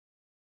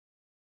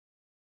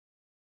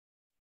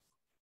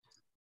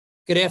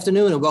Good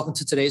afternoon and welcome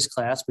to today's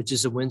class, which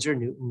is the Winsor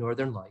Newton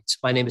Northern Lights.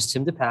 My name is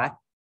Tim DePack,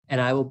 and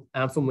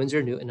I'm from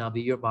Winsor Newton, and I'll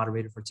be your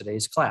moderator for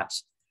today's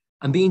class.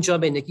 I'm being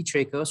joined by Nicki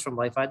Traikos from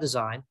Life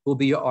Design, who will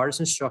be your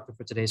artist instructor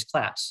for today's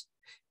class.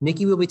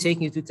 Nicki will be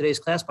taking you through today's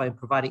class by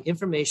providing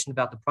information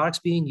about the products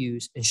being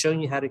used and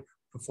showing you how to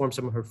perform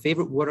some of her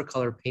favorite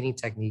watercolor painting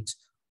techniques,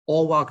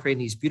 all while creating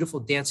these beautiful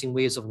dancing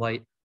waves of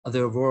light of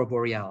the Aurora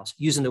Borealis,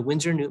 using the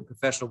Winsor Newton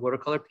Professional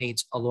Watercolor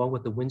paints along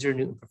with the Winsor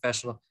Newton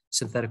Professional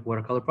Synthetic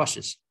Watercolor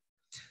brushes.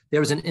 There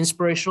was an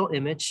inspirational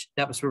image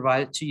that was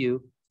provided to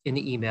you in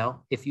the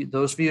email.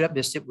 Those of you that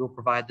missed it, we'll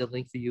provide the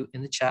link for you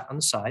in the chat on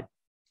the side.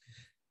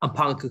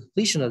 Upon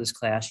completion of this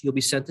class, you'll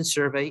be sent a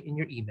survey in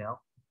your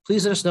email.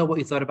 Please let us know what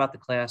you thought about the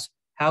class,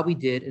 how we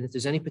did, and if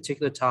there's any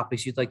particular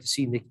topics you'd like to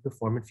see Nicki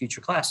perform in future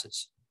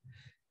classes.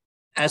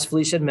 As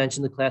Felicia had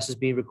mentioned, the class is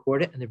being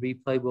recorded and the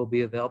replay will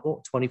be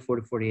available 24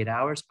 to 48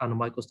 hours on the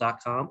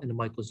Michaels.com and the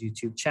Michaels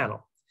YouTube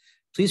channel.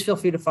 Please feel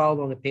free to follow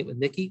along and paint with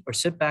Nicki or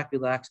sit back,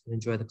 relax, and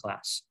enjoy the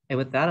class. And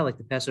with that, I'd like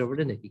to pass it over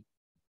to Nicki.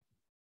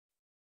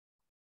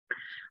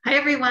 Hi,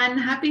 everyone.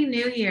 Happy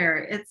New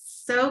Year.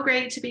 It's so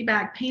great to be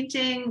back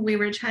painting. We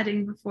were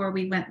chatting before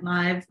we went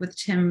live with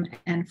Tim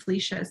and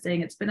Felicia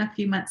saying it's been a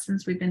few months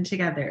since we've been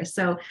together.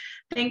 So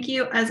thank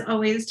you, as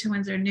always, to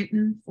Winsor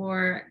Newton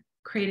for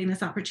creating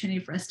this opportunity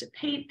for us to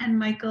paint and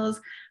Michaels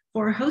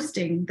for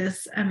hosting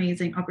this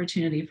amazing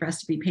opportunity for us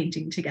to be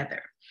painting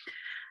together.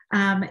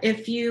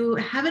 If you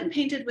haven't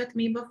painted with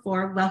me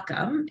before,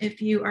 welcome.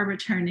 If you are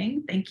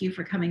returning, thank you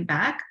for coming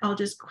back. I'll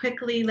just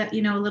quickly let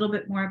you know a little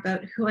bit more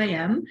about who I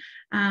am.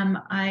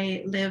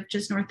 I live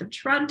just north of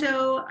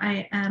Toronto.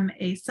 I am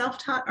a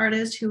self-taught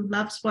artist who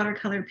loves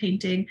watercolor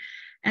painting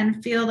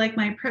and feel like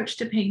my approach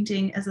to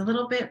painting is a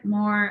little bit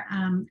more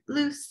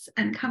loose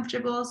and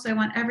comfortable. So I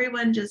want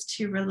everyone just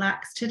to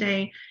relax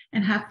today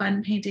and have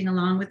fun painting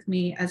along with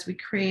me as we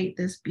create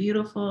this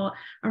beautiful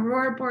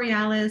Aurora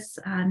Borealis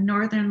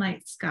Northern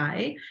Light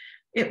sky.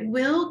 It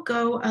will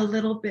go a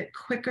little bit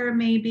quicker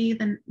maybe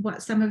than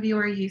what some of you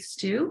are used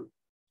to.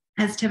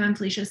 As Tim and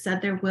Felicia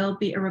said, there will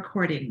be a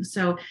recording.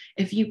 So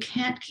if you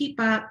can't keep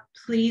up,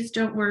 please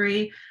don't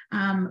worry.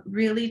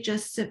 Really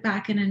just sit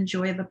back and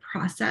enjoy the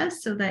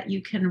process so that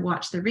you can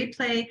watch the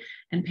replay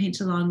and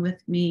paint along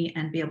with me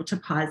and be able to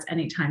pause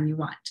anytime you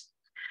want.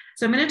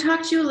 So I'm going to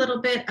talk to you a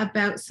little bit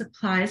about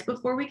supplies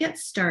before we get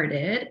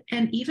started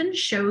and even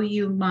show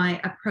you my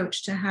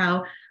approach to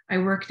how I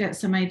worked out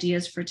some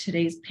ideas for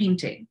today's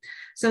painting.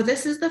 So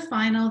this is the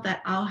final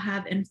that I'll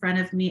have in front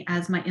of me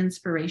as my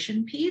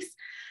inspiration piece.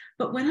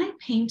 But when I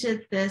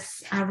painted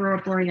this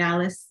Aurora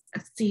Borealis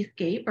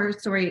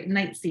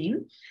night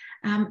scene,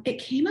 it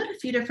came out a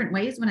few different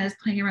ways when I was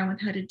playing around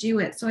with how to do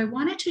it. So I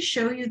wanted to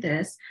show you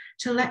this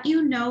to let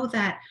you know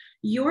that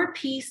your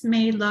piece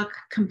may look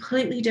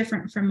completely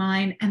different from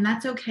mine, and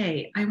that's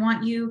okay. I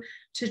want you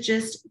to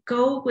just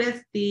go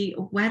with the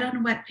wet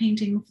on wet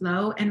painting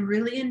flow and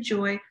really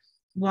enjoy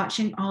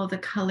watching all the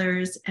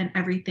colors and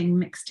everything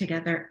mixed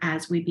together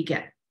as we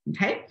begin,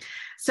 okay?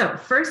 So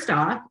first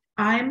off,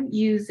 I'm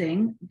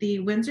using the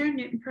Winsor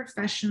Newton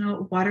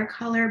Professional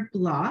Watercolor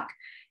block.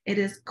 It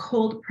is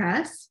cold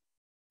press,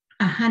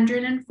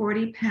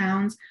 140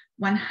 pounds,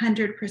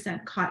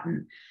 100%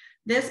 cotton.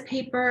 This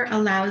paper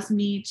allows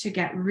me to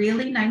get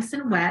really nice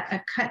and wet.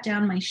 I've cut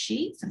down my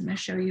sheets. I'm going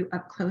to show you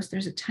up close.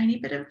 There's a tiny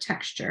bit of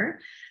texture,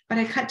 but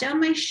I cut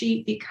down my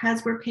sheet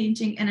because we're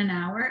painting in an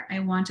hour. I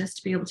want us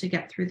to be able to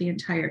get through the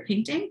entire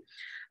painting.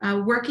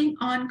 Working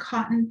on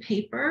cotton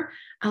paper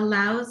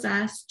allows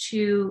us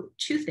to,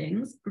 two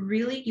things,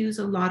 really use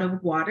a lot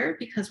of water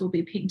because we'll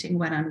be painting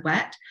wet on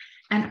wet,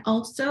 and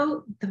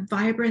also the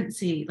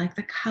vibrancy, like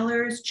the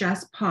colors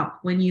just pop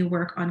when you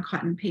work on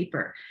cotton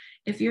paper.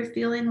 If you're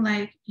feeling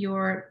like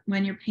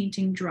when your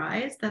painting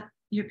dries, that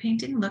your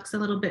painting looks a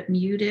little bit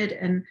muted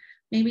and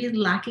maybe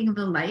lacking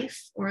the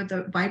life or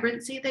the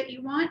vibrancy that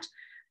you want,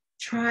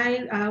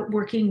 try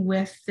working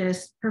with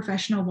this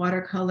professional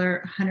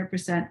watercolor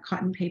 100%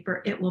 cotton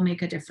paper. It will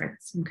make a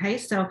difference, okay?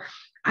 So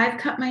I've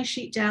cut my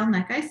sheet down,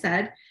 like I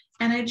said,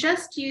 and I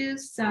just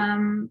used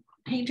some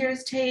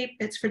painter's tape.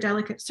 It's for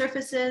delicate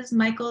surfaces.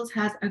 Michaels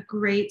has a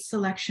great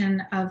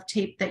selection of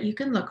tape that you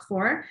can look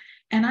for.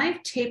 And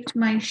I've taped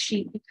my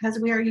sheet because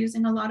we are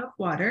using a lot of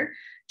water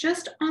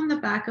just on the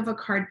back of a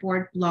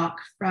cardboard block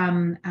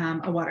from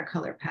a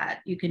watercolor pad.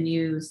 You can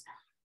use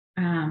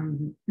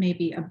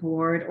maybe a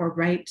board or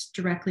write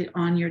directly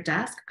on your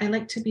desk. I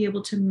like to be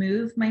able to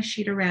move my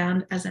sheet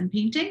around as I'm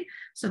painting.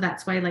 So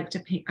that's why I like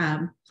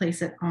to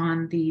place it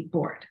on the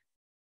board.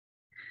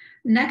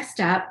 Next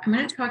up, I'm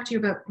going to talk to you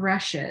about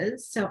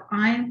brushes. So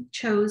I've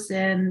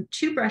chosen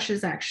two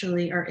brushes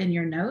actually are in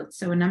your notes.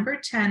 So a number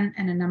 10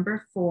 and a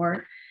number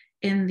 4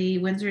 in the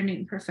Winsor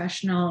Newton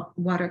Professional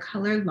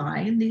Watercolor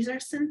line. These are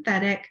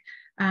synthetic.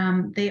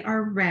 They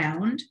are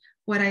round.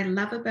 What I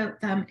love about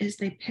them is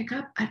they pick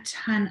up a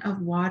ton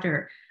of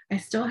water. I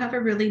still have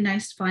a really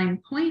nice fine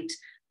point,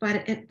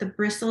 but the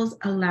bristles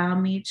allow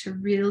me to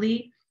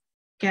really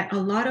get a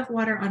lot of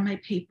water on my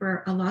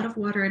paper, a lot of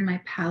water in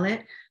my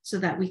palette so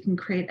that we can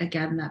create,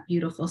 again, that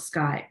beautiful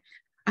sky.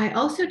 I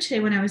also today,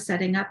 when I was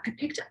setting up, I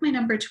picked up my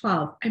number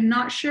 12. I'm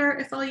not sure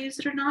if I'll use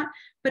it or not,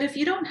 but if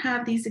you don't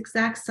have these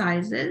exact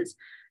sizes,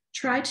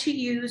 try to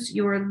use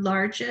your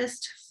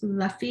largest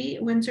fluffy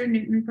Winsor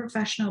Newton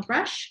professional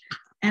brush.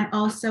 And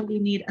also we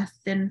need a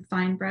thin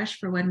fine brush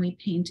for when we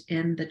paint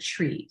in the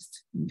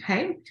trees,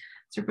 okay?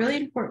 So really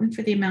important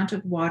for the amount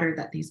of water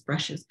that these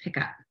brushes pick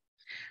up.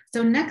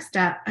 So next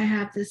up, I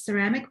have this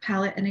ceramic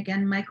palette. And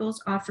again,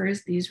 Michaels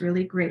offers these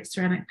really great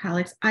ceramic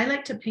palettes. I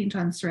like to paint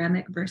on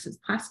ceramic versus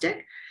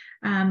plastic.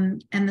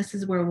 And this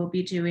is where we'll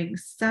be doing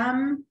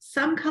some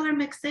color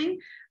mixing.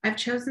 I've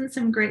chosen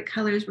some great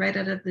colors right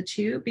out of the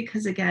tube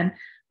because again,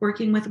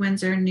 working with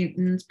Winsor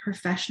Newton's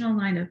professional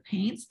line of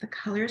paints, the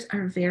colors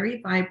are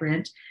very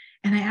vibrant.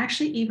 And I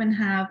actually even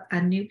have a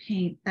new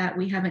paint that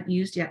we haven't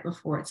used yet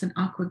before. It's an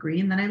aqua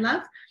green that I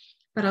love,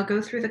 but I'll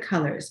go through the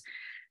colors.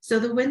 So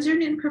the Winsor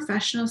Newton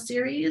Professional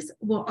Series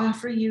will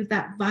offer you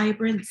that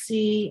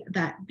vibrancy,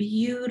 that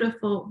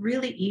beautiful,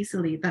 really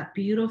easily, that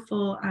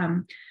beautiful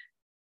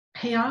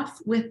payoff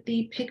with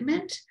the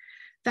pigment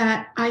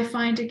that I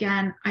find,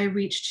 again, I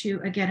reach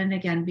to again and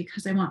again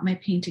because I want my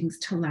paintings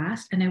to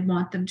last and I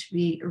want them to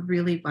be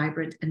really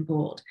vibrant and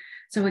bold.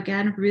 So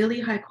again, really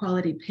high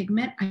quality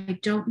pigment. I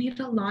don't need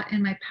a lot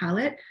in my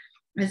palette.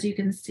 As you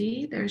can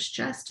see, there's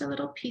just a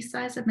little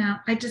pea-sized amount.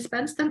 I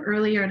dispensed them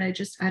earlier and I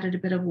just added a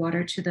bit of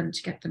water to them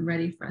to get them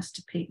ready for us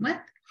to paint with.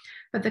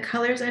 But the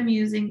colors I'm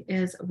using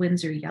is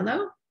Winsor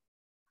Yellow,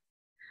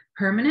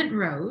 Permanent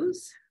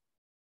Rose,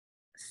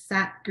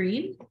 Sap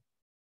Green,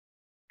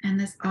 and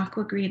this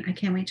aqua green. I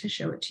can't wait to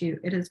show it to you.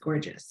 It is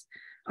gorgeous.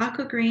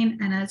 Aqua green,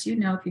 and as you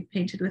know, if you've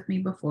painted with me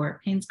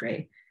before, Payne's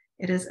gray.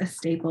 It is a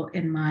staple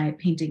in my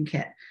painting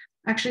kit.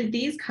 Actually,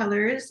 these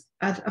colors,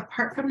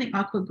 apart from the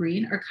aqua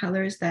green, are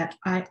colors that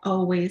I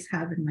always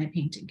have in my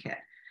painting kit.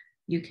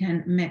 You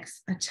can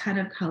mix a ton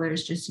of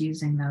colors just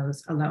using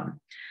those alone.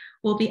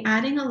 We'll be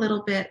adding a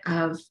little bit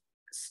of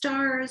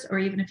stars, or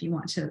even if you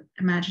want to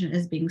imagine it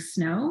as being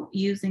snow,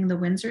 using the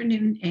Winsor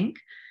Newton ink.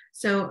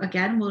 So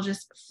again, we'll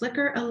just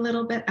flicker a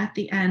little bit at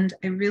the end.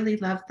 I really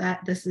love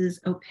that this is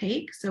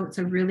opaque, so it's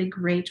a really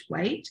great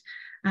white,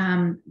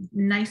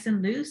 nice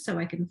and loose, so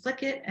I can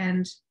flick it,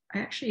 and I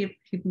actually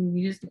can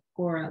use it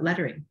for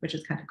lettering, which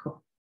is kind of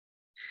cool.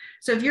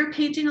 So if you're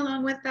painting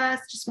along with us,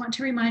 just want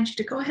to remind you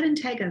to go ahead and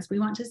tag us. We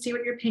want to see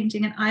what you're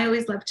painting, and I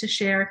always love to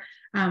share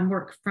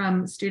work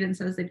from students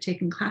as they've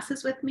taken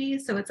classes with me.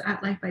 So it's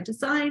at Life by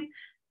Design,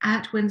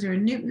 at Winsor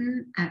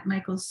Newton, at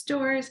Michael's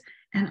Stores,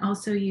 and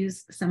also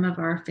use some of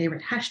our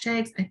favorite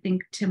hashtags. I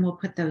think Tim will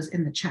put those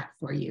in the chat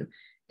for you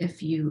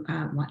if you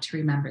want to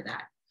remember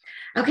that.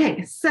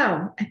 Okay,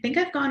 so I think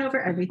I've gone over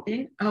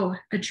everything. Oh,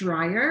 a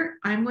dryer.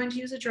 I'm going to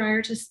use a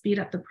dryer to speed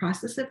up the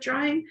process of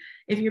drying.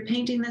 If you're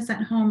painting this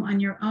at home on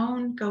your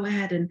own, go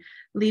ahead and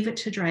leave it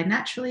to dry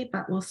naturally,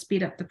 but we'll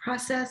speed up the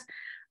process.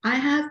 I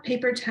have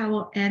paper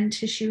towel and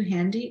tissue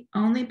handy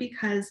only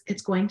because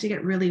it's going to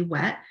get really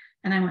wet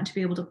and I want to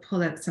be able to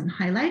pull out some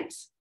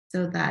highlights.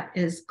 So that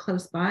is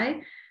close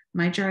by.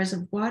 My jars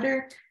of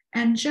water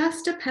and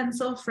just a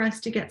pencil for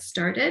us to get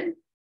started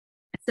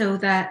so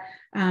that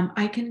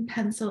I can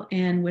pencil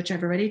in, which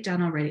I've already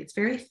done already. It's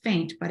very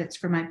faint, but it's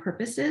for my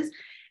purposes.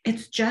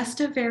 It's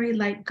just a very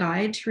light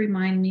guide to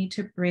remind me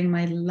to bring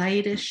my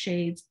lightest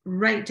shades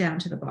right down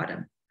to the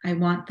bottom. I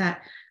want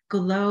that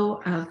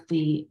glow of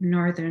the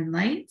northern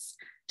lights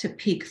to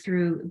peek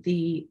through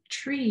the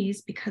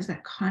trees because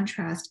that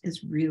contrast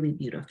is really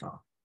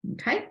beautiful.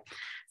 Okay,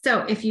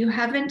 so if you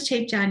haven't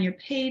taped down your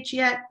page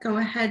yet, go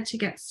ahead to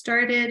get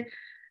started.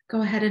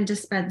 Go ahead and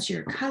dispense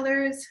your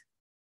colors.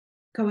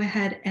 Go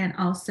ahead and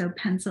also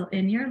pencil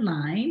in your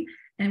line.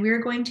 And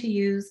we're going to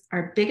use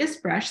our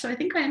biggest brush. So I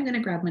think I am going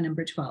to grab my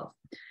number 12.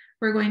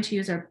 We're going to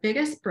use our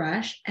biggest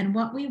brush. And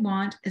what we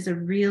want is a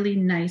really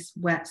nice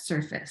wet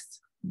surface.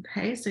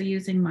 Okay, so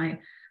using my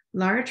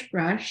large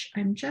brush,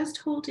 I'm just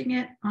holding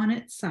it on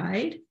its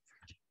side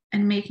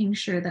and making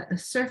sure that the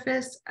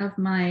surface of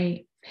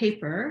my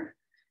paper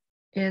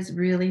is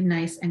really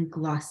nice and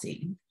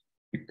glossy.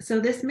 So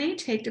this may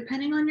take,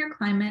 depending on your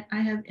climate, I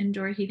have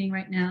indoor heating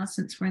right now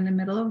since we're in the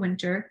middle of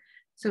winter,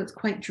 so it's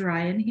quite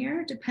dry in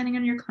here. Depending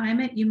on your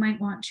climate, you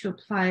might want to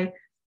apply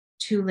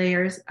 2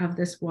 layers of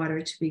this water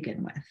to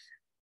begin with.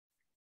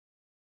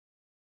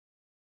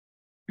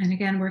 And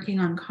again, working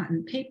on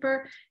cotton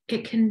paper,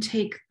 it can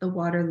take the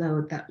water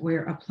load that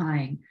we're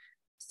applying.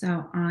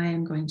 So I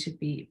am going to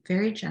be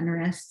very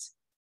generous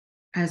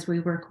as we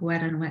work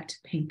wet on wet to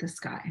paint the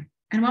sky.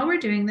 And while we're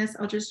doing this,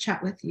 I'll just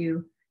chat with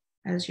you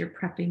as you're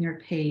prepping your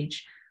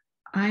page.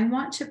 I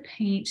want to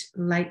paint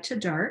light to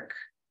dark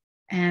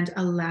and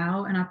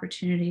allow an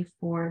opportunity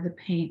for the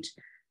paint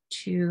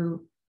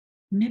to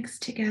mix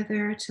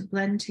together, to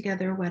blend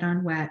together wet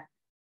on wet.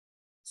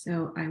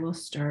 So I will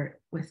start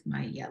with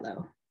my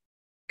yellow.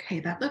 Okay,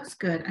 that looks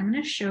good. I'm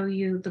going to show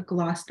you the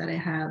gloss that I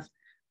have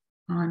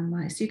on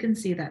my, so you can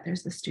see that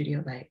there's the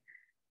studio light.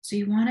 So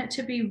you want it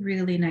to be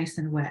really nice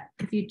and wet.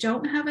 If you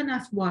don't have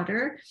enough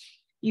water,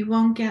 you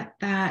won't get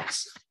that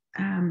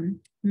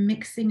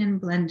mixing and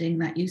blending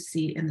that you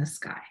see in the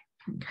sky.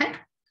 Okay,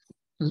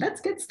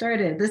 let's get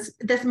started.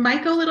 This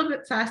might go a little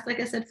bit fast, like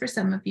I said, for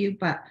some of you,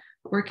 but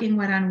working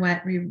wet on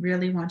wet, we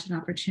really want an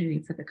opportunity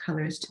for the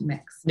colors to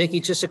mix. Nicki,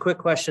 just a quick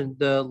question.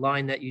 The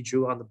line that you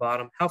drew on the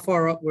bottom, how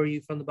far up were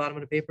you from the bottom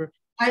of the paper?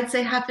 I'd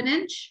say half an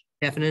inch.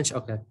 Half an inch?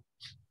 Okay.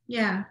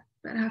 Yeah,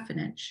 about half an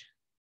inch.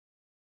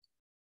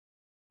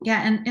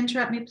 Yeah, and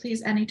interrupt me,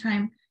 please,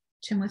 anytime,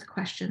 Tim, with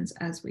questions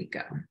as we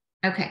go.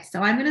 Okay,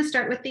 so I'm going to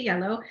start with the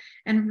yellow.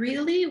 And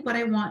really what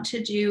I want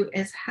to do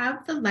is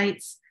have the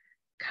lights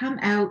come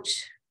out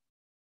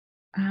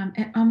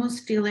and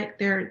almost feel like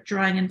they're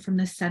drawing in from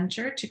the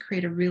center to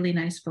create a really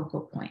nice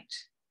focal point.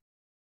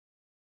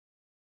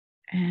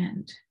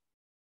 And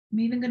I'm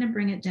even going to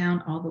bring it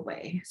down all the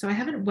way. So I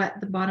haven't wet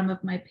the bottom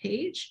of my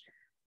page,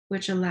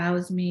 which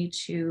allows me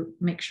to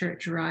make sure it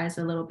dries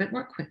a little bit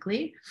more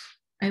quickly.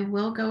 I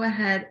will go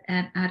ahead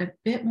and add a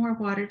bit more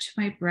water to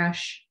my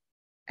brush.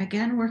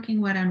 Again,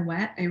 working wet on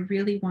wet. I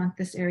really want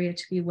this area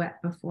to be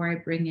wet before I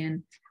bring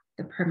in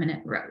the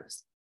permanent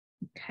rose.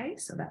 Okay,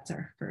 so that's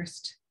our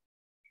first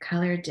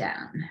color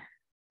down,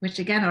 which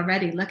again,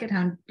 already look at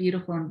how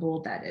beautiful and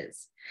bold that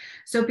is.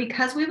 So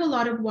because we have a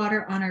lot of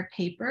water on our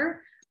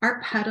paper,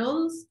 our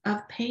puddles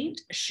of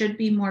paint should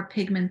be more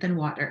pigment than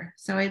water.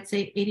 So I'd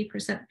say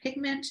 80%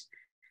 pigment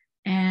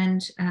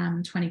and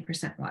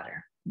 20%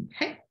 water.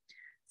 Okay,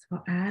 so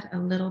we'll add a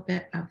little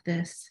bit of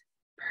this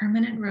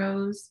permanent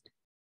rose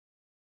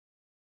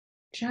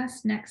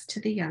just next to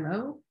the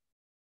yellow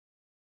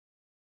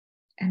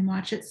and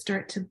watch it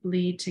start to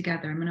bleed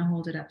together. I'm going to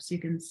hold it up so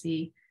you can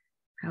see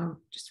how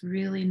just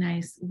really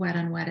nice wet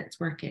on wet it's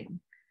working.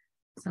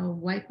 So I'll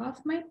wipe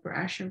off my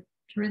brush or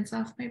rinse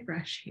off my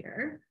brush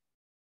here.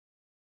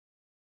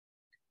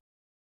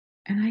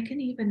 And I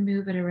can even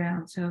move it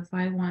around. So if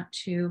I want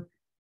to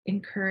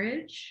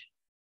encourage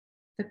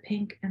the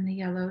pink and the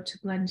yellow to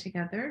blend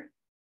together,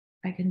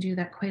 I can do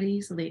that quite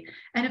easily.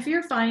 And if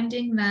you're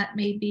finding that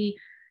maybe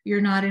you're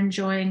not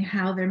enjoying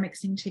how they're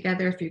mixing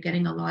together, if you're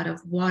getting a lot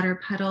of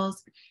water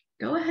puddles,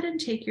 go ahead and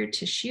take your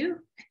tissue.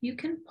 You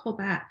can pull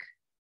back.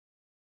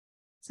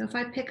 So if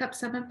I pick up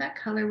some of that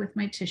color with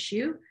my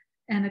tissue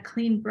and a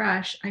clean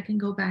brush, I can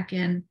go back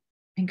in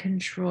and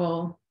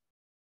control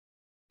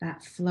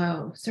that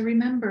flow. So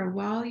remember,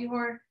 while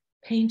your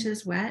paint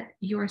is wet,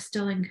 you're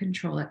still in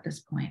control at this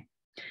point.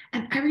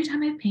 And every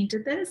time I've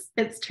painted this,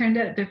 it's turned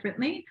out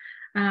differently.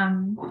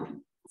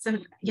 So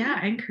yeah,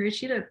 I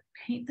encourage you to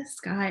paint the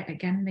sky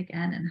again and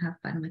again and have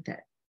fun with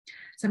it.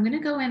 So I'm going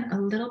to go in a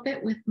little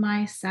bit with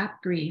my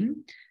sap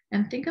green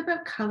and think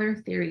about color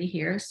theory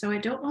here. So I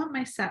don't want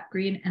my sap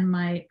green and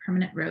my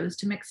permanent rose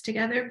to mix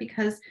together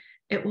because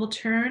it will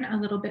turn a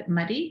little bit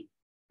muddy.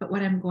 But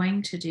what I'm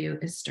going to do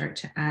is start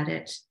to add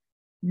it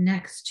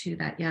next to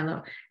that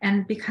yellow.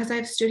 And because I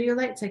have studio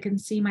lights, I can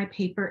see my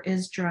paper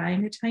is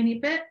drying a tiny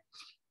bit,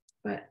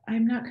 but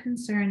I'm not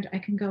concerned. I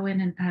can go in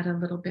and add a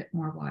little bit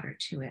more water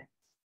to it.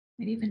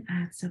 I'd even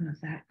add some of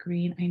that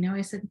green. I know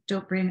I said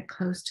don't bring it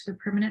close to the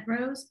permanent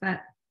rose, but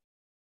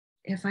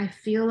if I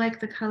feel like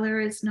the color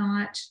is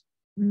not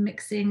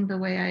mixing the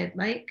way I'd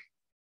like,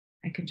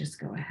 I can just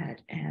go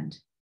ahead and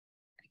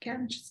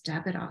again, just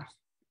dab it off.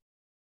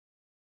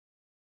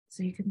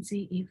 So you can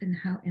see even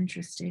how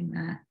interesting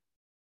that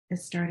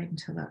is starting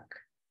to look.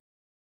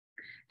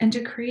 And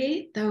to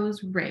create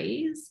those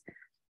rays,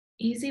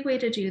 easy way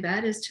to do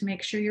that is to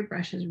make sure your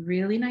brush is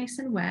really nice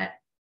and wet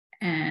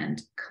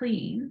and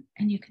clean.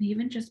 And you can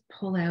even just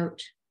pull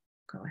out,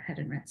 go ahead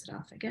and rinse it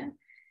off again.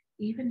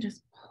 Even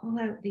just pull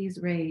out these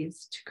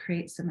rays to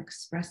create some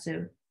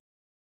expressive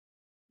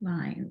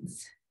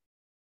lines.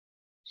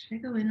 Should I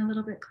go in a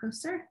little bit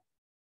closer?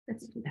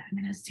 Let's do that. I'm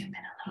going to zoom in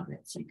a little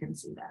bit so you can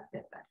see that a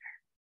bit better.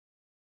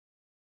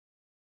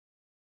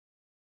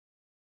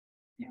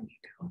 There we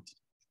go.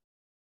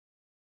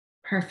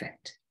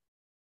 Perfect.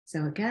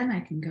 So again,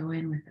 I can go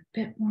in with a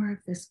bit more of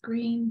this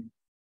green,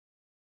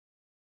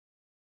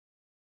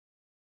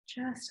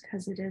 just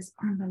because it is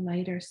on the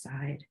lighter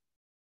side.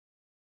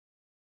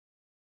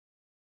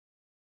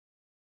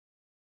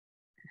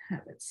 And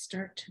have it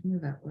start to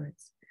move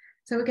upwards.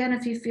 So again,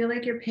 if you feel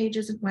like your page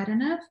isn't wet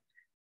enough,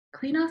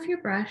 clean off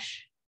your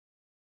brush.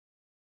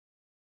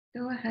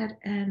 Go ahead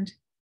and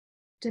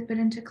dip it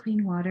into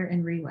clean water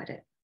and re-wet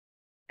it.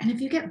 And if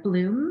you get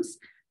blooms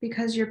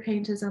because your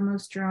paint is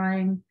almost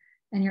drying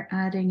and you're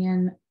adding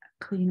in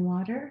clean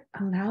water,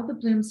 allow the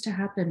blooms to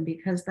happen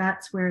because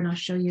that's where, and I'll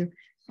show you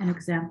an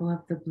example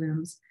of the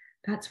blooms.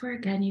 That's where,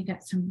 again, you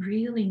get some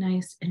really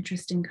nice,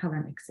 interesting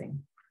color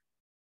mixing.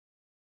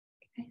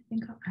 I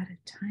think I'll add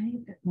a tiny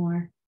bit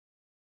more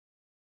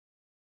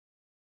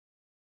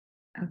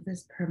of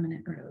this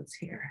permanent rose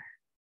here.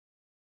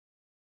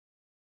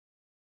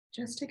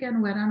 Just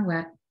again, wet on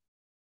wet.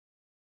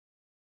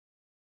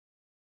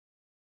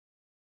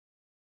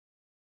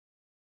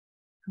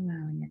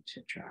 Allowing it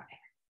to dry.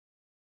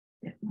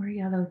 A bit more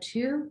yellow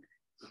too.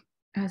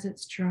 As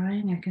it's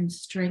drying, I can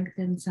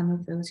strengthen some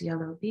of those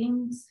yellow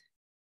beams.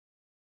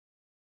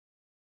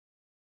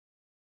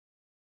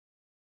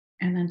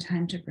 And then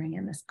time to bring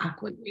in this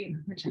aqua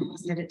green, which I'm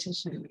excited to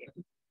show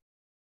you.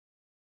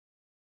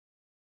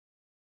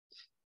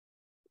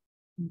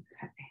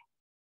 Okay.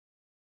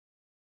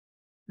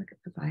 Look at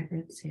the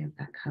vibrancy of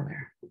that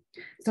color.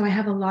 So I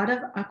have a lot of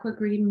aqua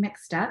green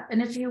mixed up.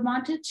 And if you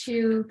wanted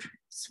to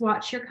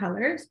swatch your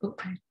colors,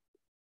 I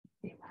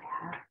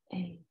have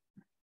a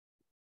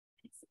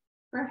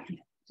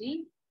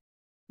handy.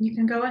 You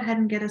can go ahead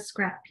and get a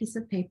scrap piece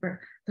of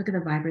paper. Look at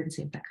the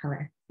vibrancy of that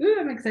color. Ooh,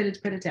 I'm excited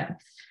to put it down.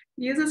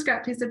 Use a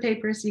scrap piece of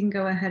paper so you can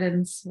go ahead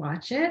and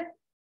swatch it.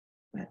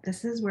 But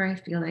this is where I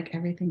feel like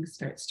everything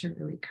starts to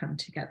really come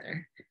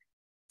together.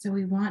 So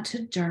we want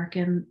to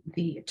darken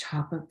the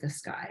top of the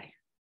sky.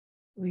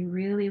 We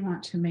really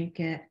want to make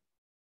it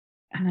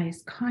a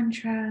nice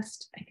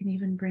contrast. I can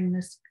even bring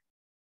this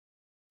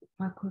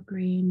aqua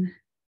green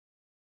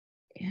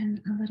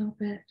in a little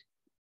bit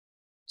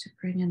to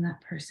bring in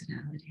that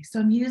personality. So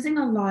I'm using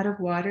a lot of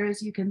water,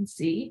 as you can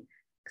see,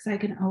 because I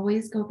can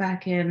always go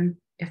back in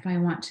if I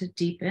want to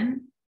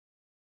deepen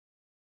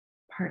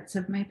parts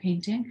of my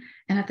painting.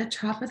 And at the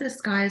top of the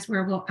sky is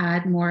where we'll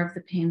add more of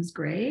the Payne's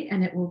gray,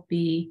 and it will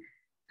be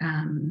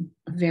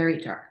very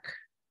dark.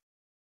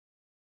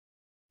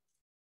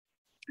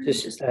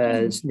 Just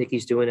as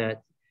Nikki's doing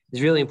that,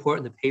 it's really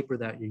important the paper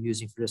that you're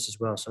using for this as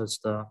well. So it's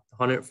the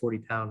 140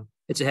 pound,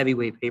 it's a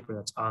heavyweight paper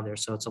that's on there.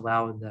 So it's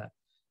allowing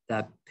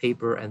that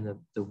paper and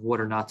the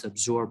water not to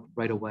absorb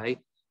right away,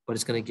 but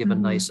it's going to give a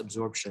nice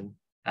absorption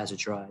as it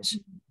dries.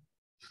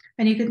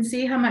 And you can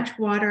see how much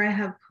water I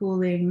have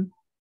pooling.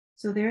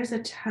 So there's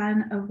a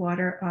ton of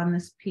water on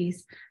this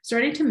piece.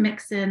 Starting to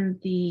mix in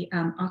the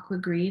aqua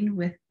green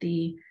with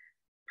the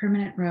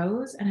permanent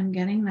rose, and I'm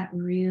getting that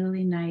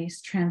really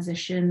nice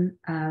transition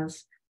of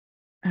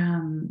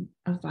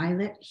a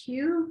violet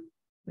hue,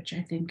 which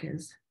I think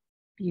is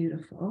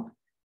beautiful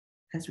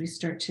as we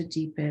start to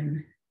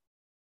deepen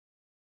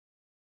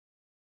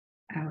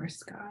our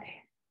sky.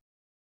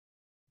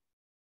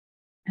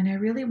 And I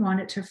really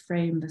want it to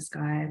frame the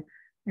sky.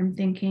 I'm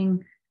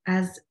thinking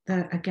as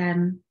the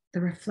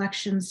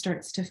reflection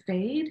starts to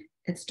fade,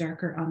 it's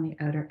darker on the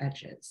outer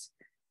edges.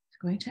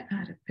 I'm going to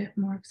add a bit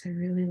more because I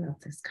really love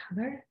this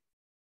color.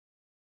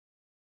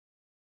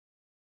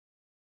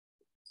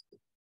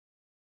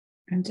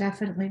 And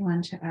definitely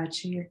one to add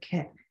to your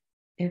kit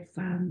if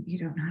you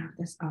don't have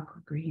this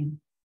aqua green.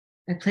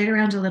 I played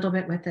around a little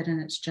bit with it and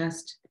it's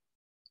just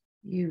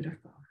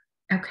beautiful.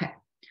 Okay,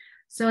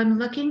 so I'm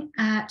looking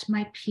at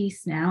my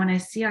piece now and I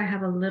see I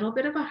have a little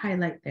bit of a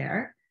highlight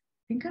there.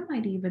 I think I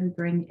might even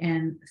bring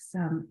in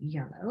some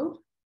yellow.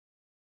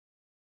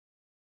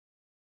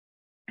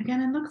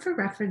 Again, and look for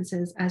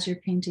references as you're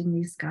painting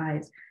these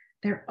skies.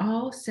 They're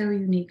all so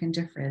unique and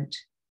different.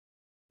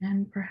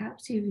 And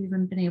perhaps you've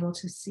even been able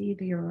to see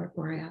the aurora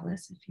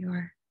borealis if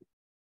you're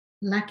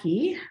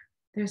lucky.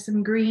 There's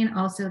some green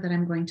also that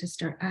I'm going to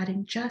start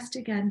adding just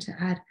again to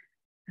add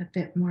a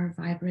bit more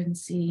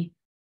vibrancy.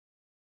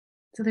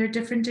 So there are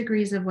different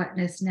degrees of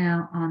wetness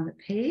now on the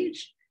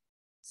page.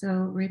 So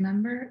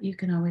remember, you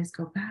can always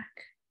go back,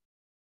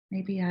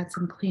 maybe add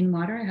some clean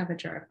water. I have a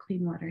jar of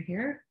clean water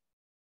here,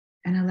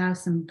 and allow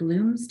some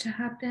blooms to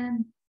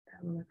happen.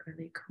 That will look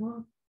really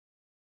cool.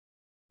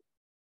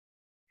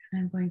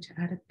 And I'm going to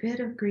add a bit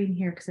of green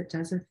here because it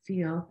does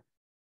feel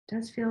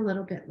a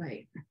little bit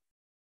light.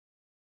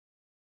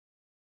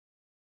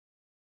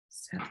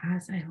 So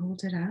as I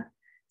hold it up,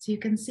 so you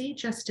can see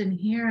just in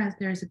here as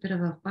there's a bit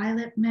of a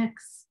violet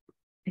mix.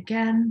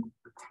 Again,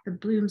 the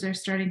blooms are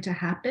starting to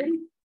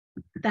happen.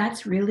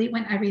 That's really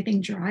when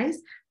everything dries,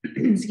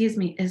 excuse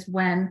me, is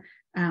when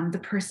the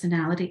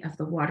personality of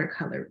the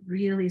watercolor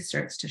really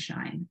starts to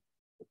shine.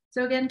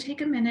 So again,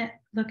 take a minute,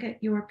 look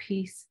at your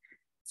piece,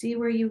 see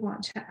where you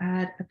want to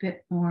add a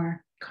bit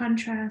more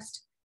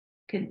contrast.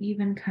 Can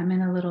even come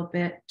in a little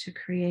bit to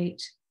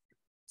create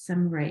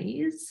some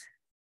rays.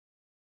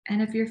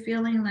 And if you're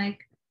feeling like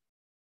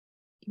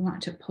you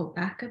want to pull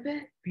back a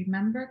bit,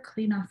 remember,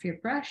 clean off your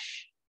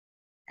brush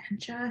and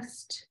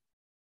just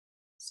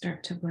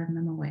start to blend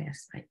them away a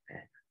slight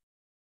bit.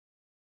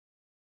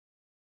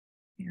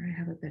 Here I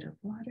have a bit of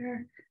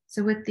water.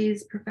 So with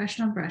these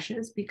professional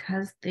brushes,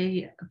 because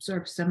they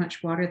absorb so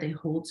much water, they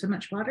hold so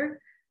much water,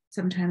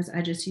 sometimes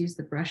I just use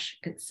the brush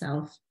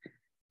itself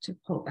to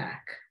pull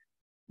back,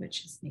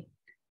 which is neat.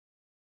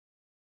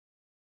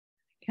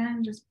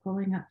 Again, just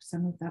pulling up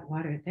some of that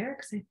water there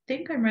because I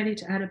think I'm ready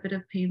to add a bit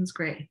of Payne's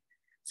gray.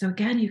 So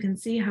again, you can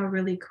see how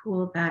really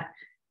cool that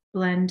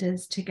blend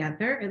is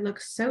together. It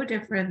looks so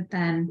different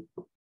than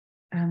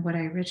what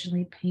I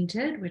originally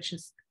painted, which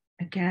is,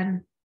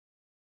 again,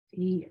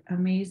 the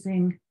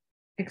amazing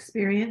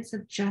experience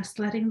of just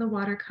letting the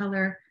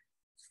watercolor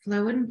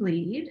flow and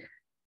bleed.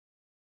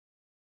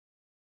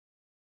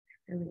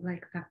 I really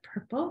like that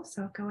purple,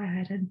 so I'll go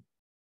ahead and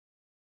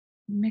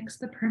mix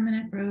the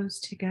permanent rose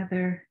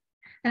together.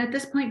 And at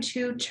this point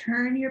too,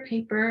 turn your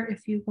paper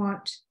if you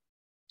want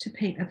to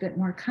paint a bit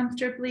more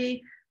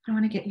comfortably. I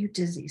don't want to get you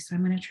dizzy, so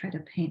I'm going to try to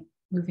paint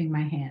moving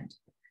my hand.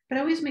 But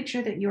always make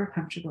sure that you're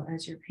comfortable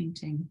as you're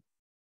painting.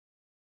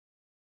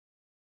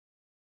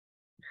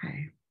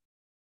 Okay.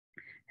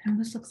 It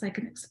almost looks like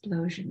an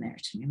explosion there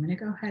to me. I'm going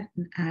to go ahead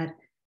and add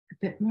a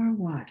bit more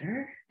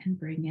water and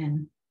bring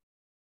in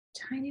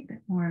tiny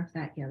bit more of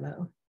that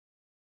yellow.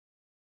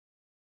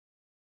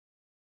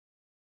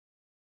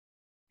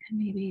 And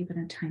maybe even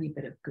a tiny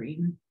bit of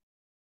green.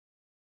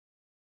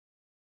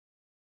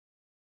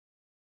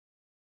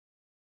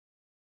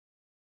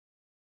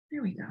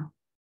 There we go.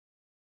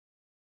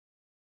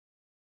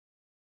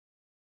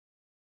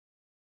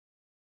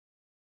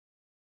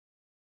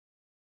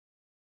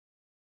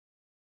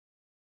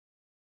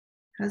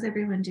 How's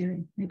everyone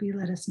doing? Maybe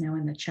let us know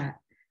in the chat.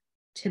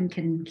 Tim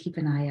can keep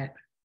an eye out.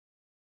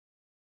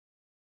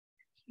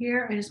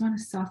 Here, I just want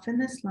to soften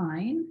this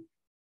line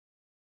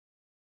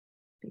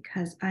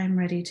because I'm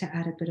ready to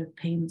add a bit of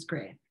Payne's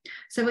gray.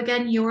 So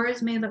again,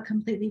 yours may look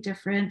completely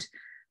different.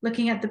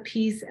 Looking at the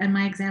piece and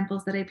my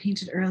examples that I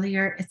painted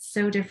earlier, it's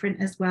so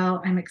different as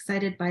well. I'm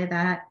excited by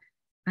that.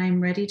 I'm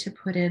ready to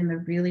put in the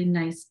really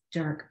nice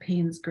dark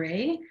Payne's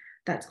gray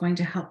that's going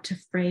to help to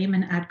frame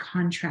and add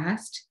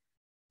contrast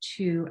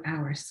to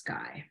our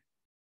sky.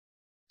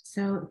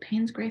 So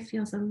Payne's gray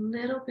feels a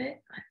little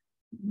bit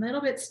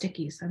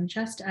sticky. So I'm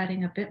just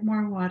adding a bit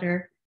more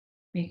water,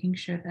 making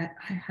sure that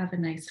I have a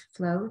nice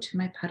flow to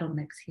my puddle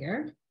mix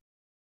here.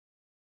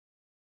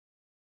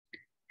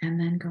 And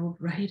then go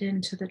right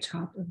into the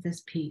top of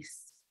this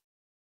piece.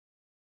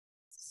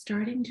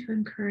 Starting to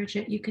encourage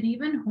it. You can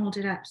even hold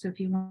it up. So if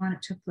you want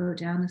it to flow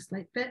down a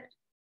slight bit,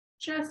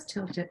 just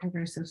tilt it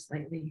ever so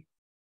slightly.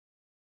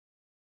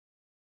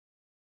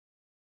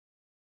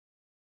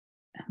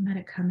 And let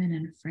it come in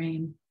and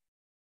frame.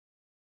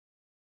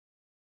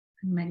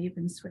 I might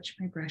even switch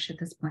my brush at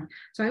this point.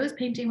 So I was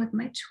painting with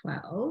my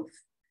 12.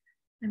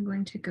 I'm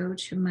going to go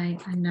to my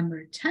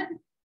number 10.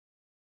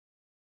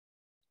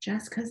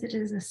 Just because it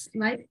is a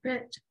slight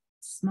bit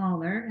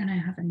smaller and I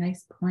have a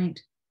nice point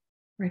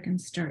where I can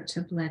start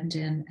to blend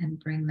in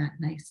and bring that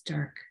nice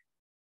dark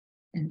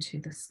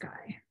into the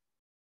sky.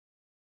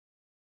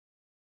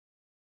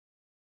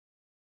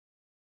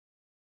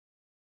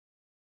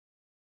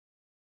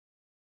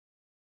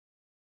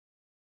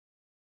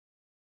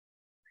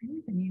 I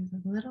even use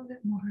a little bit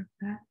more of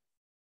that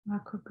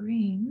aqua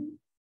green,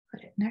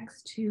 put it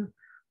next to,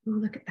 ooh,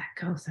 look at that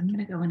go. So I'm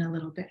going to go in a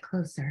little bit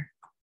closer.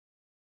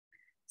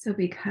 So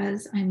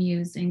because I'm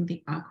using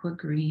the aqua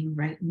green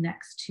right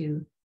next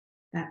to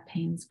that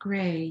Payne's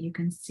gray, you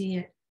can see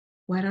it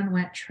wet on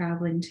wet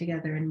traveling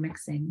together and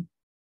mixing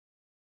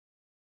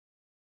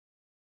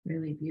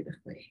really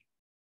beautifully.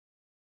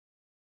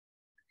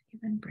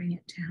 Even bring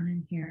it down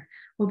in here.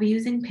 We'll be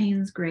using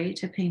Payne's gray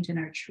to paint in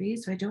our tree,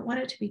 so I don't want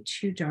it to be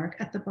too dark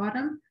at the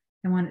bottom.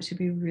 I want it to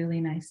be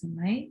really nice and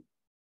light,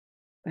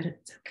 but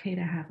it's okay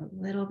to have a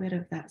little bit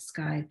of that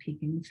sky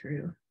peeking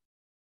through.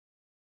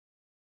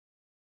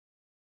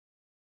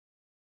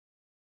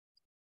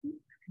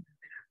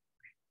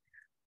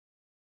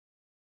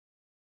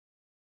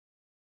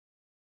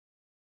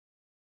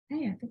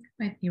 Hey, I think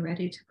I might be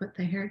ready to put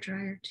the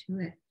hairdryer to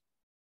it.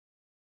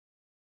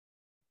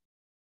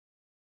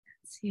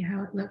 Let's see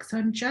how it looks. So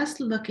I'm just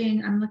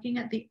looking, I'm looking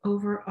at the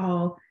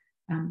overall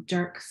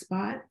dark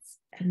spots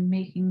and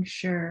making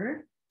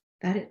sure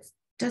that it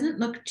doesn't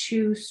look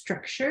too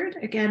structured.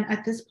 Again,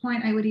 at this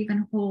point, I would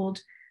even hold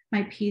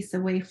my piece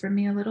away from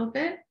me a little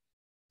bit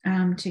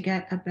to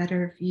get a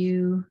better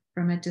view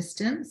from a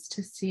distance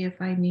to see if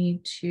I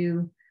need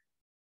to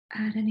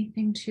add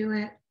anything to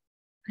it.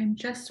 I'm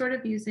just sort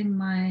of using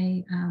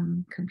my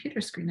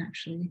computer screen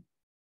actually.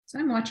 So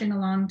I'm watching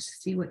along to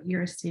see what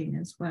you're seeing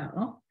as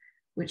well,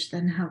 which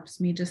then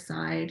helps me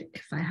decide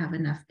if I have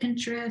enough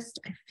interest.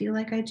 I feel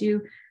like I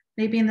do.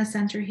 Maybe in the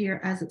center here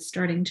as it's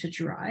starting to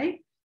dry,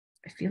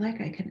 I feel like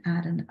I can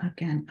add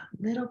again,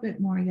 a little bit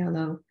more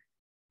yellow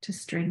to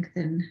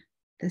strengthen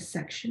this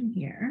section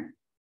here.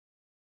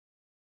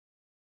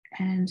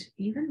 And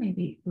even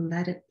maybe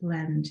let it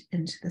blend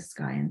into the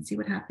sky and see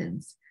what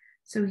happens.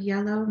 So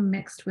yellow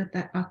mixed with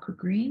that aqua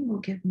green will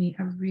give me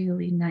a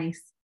really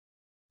nice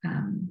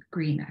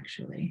green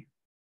actually,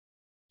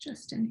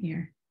 just in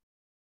here.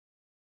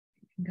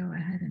 You can go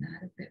ahead and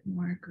add a bit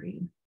more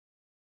green.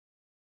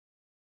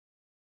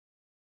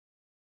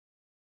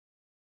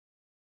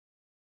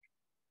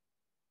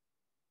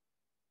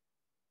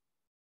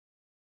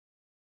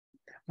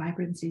 The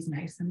vibrancy is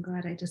nice. I'm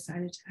glad I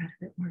decided to add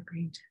a bit more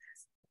green to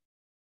this.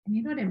 And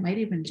you know what I might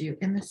even do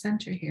in the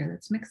center here?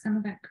 Let's mix some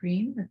of that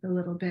green with a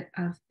little bit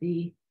of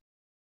the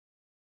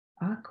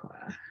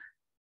aqua.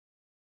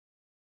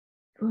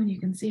 Oh, and you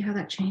can see how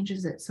that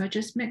changes it. So I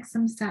just mixed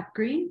some sap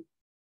green.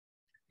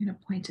 I'm going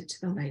to point it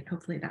to the light.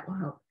 Hopefully that will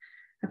help.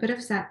 A bit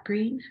of sap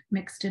green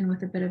mixed in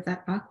with a bit of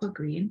that aqua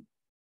green.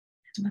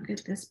 And look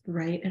at this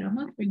bright. It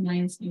almost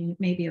reminds me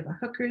maybe of a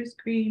hooker's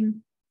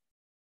green.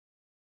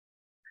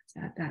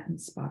 Let's add that in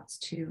spots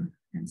too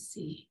and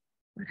see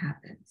what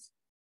happens.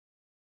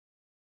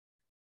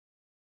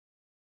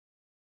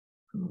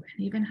 Ooh,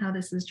 and even how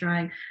this is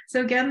drying.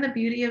 So again, the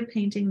beauty of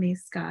painting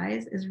these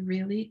skies is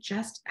really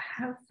just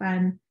have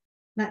fun.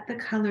 Let the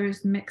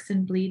colors mix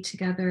and bleed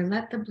together.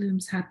 Let the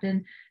blooms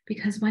happen,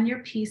 because when your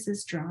piece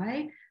is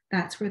dry,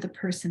 that's where the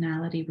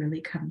personality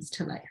really comes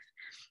to life.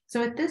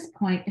 So at this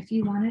point, if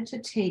you wanted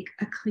to take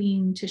a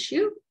clean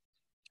tissue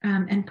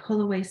and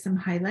pull away some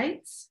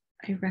highlights,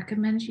 I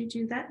recommend you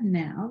do that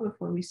now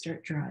before we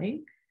start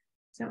drying.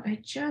 So I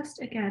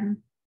just, again,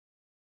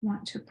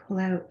 want to pull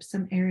out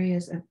some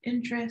areas of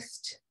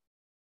interest.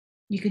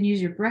 You can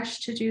use your brush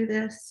to do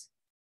this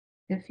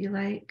if you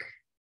like,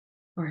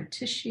 or a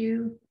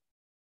tissue.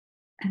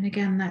 And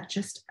again, that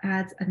just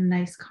adds a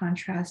nice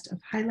contrast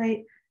of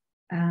highlight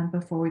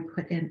before we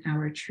put in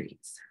our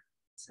trees.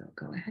 So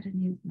go ahead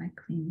and use my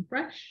clean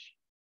brush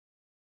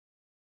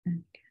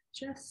and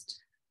just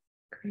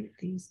create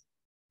these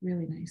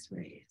really nice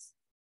rays.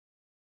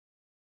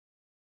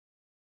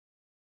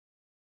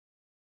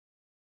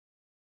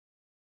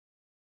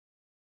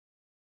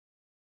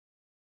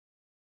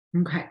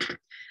 Okay.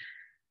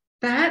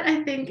 That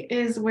I think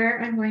is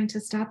where I'm going to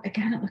stop.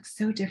 Again, it looks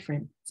so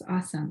different. It's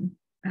awesome.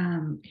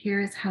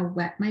 Here's how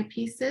wet my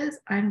piece is.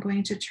 I'm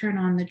going to turn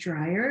on the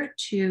dryer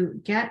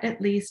to get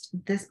at least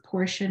this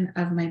portion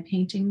of my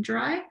painting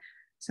dry.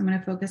 So I'm going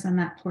to focus on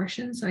that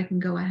portion so I can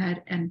go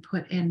ahead and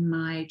put in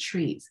my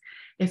trees.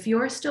 If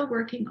you're still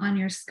working on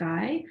your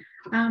sky,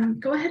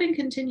 go ahead and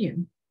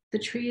continue. The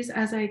trees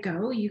as I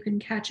go, you can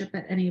catch up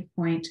at any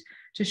point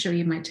to show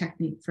you my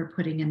technique for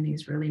putting in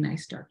these really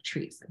nice dark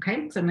trees.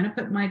 Okay, so I'm going to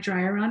put my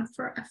dryer on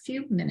for a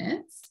few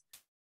minutes.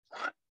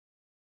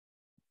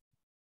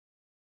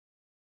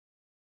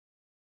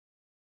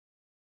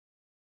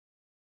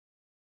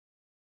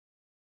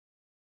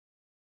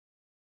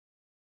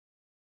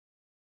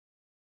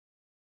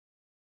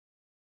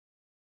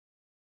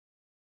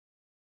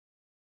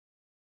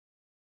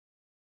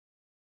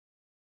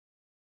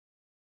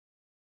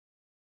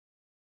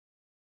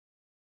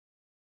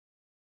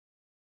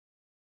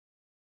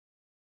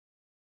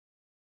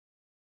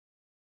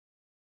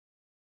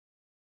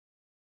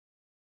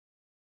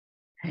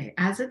 Okay,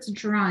 as it's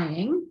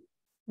drying,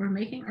 we're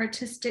making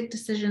artistic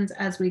decisions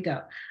as we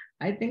go.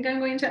 I think I'm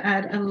going to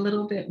add a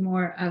little bit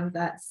more of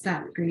that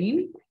sap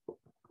green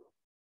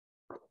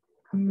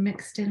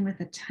mixed in with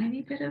a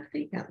tiny bit of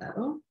the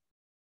yellow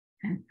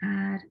and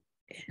add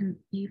in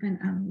even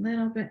a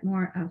little bit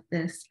more of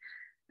this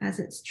as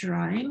it's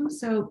drying.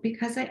 So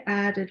because I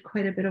added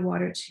quite a bit of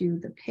water to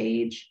the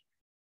page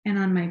and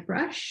on my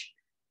brush,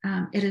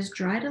 it is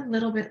dried a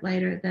little bit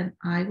lighter than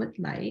I would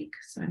like.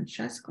 So I'm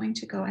just going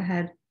to go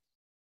ahead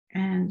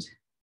and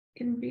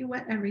can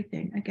re-wet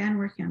everything. Again,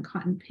 working on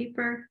cotton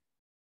paper,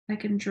 I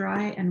can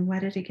dry and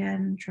wet it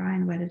again, dry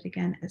and wet it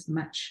again as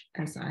much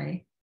as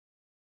I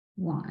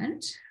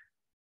want.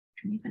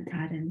 I can even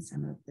add in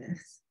some of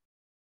this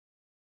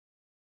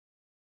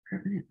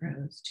permanent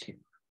rose too.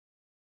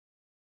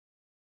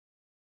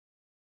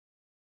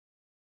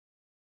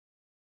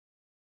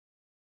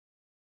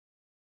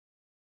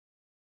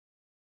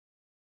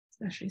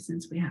 Especially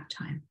since we have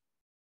time.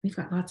 We've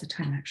got lots of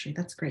time actually.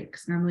 That's great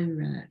because normally we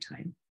run out of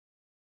time.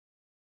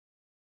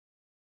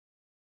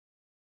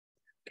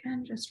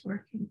 Again, just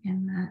working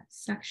in that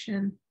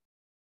section.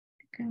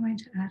 I think I'm going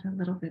to add a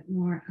little bit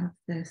more of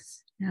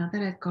this. Now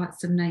that I've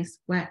got some nice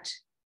wet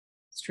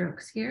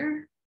strokes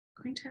here,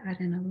 I'm going to add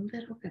in a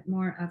little bit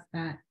more of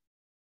that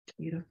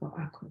beautiful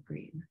aqua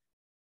green.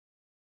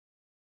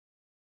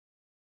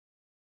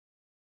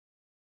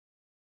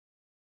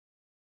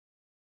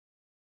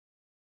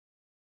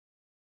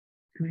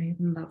 I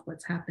even love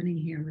what's happening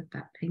here with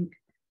that pink,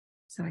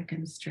 so I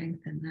can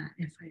strengthen that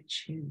if I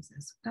choose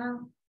as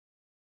well.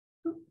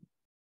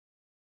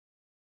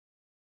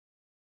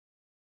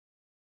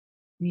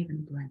 And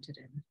even blend it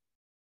in.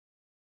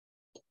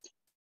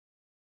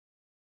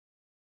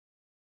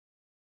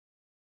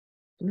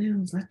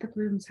 Blooms, let the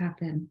blooms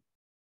happen.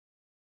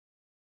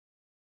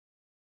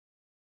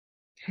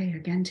 Okay,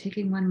 again,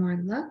 taking one more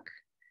look.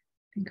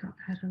 I think I'll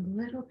add a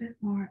little bit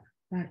more of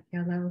that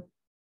yellow,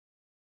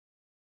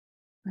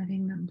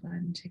 letting them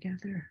blend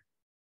together.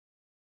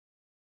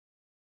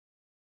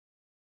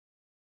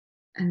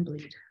 And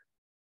bleed.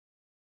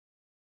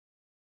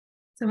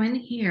 So in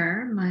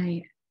here,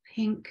 my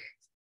pink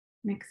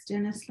mixed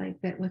in a slight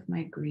bit with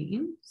my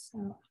green. So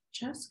I'll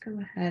just go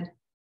ahead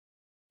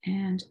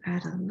and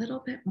add a little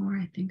bit more,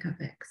 I think, of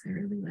it because I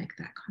really like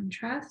that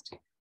contrast.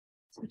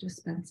 So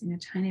dispensing a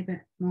tiny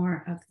bit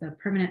more of the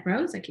permanent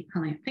rose. I keep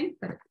calling it pink,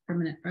 but it's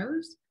permanent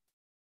rose.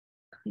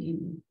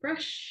 Clean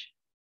brush.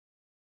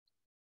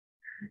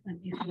 Let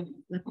me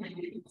flip my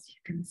face so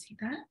you can see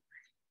that.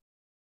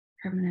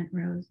 Permanent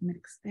rose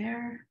mix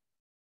there.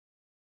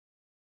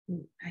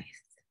 Ooh,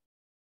 nice.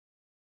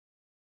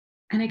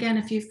 And again,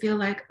 if you feel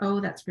like, oh,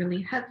 that's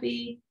really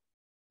heavy,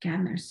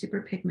 again, they're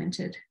super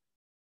pigmented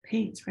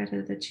paints right out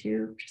of the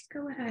tube, just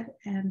go ahead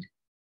and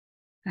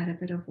add a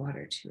bit of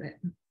water to it.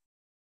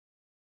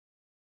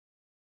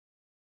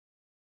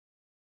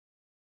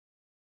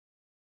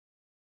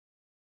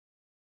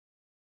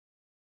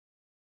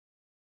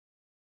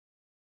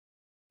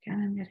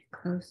 Again, I'm getting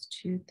close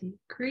to the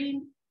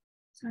green.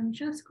 So I'm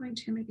just going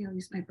to, maybe I'll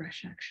use my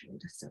brush actually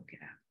to soak it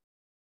out.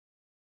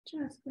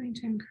 Just going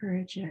to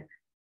encourage it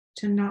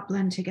to not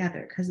blend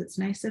together because it's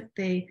nice if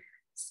they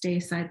stay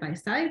side by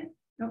side.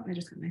 Oh, I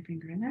just got my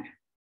finger in there.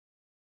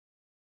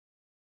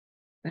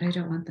 But I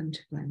don't want them to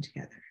blend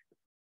together.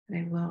 But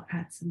I will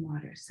add some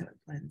water so it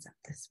blends up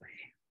this way.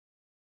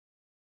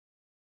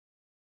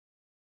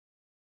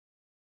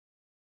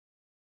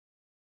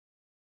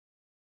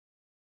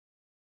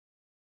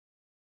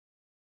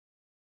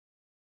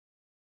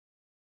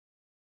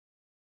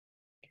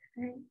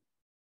 Okay.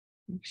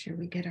 Make sure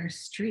we get our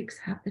streaks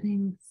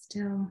happening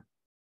still.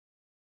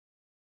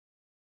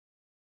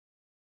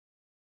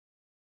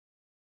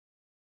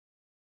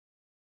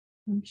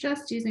 I'm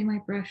just using my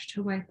brush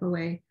to wipe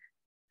away,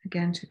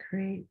 again, to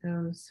create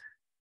those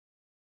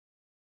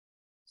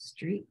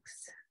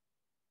streaks.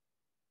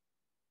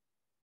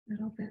 A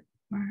little bit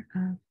more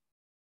of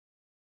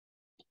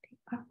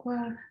the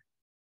aqua.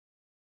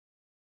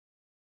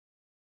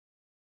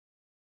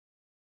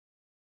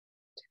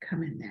 To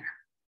come in there.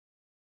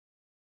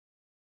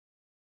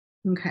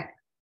 Okay,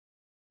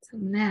 so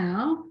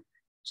now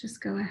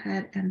just go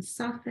ahead and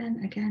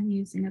soften, again,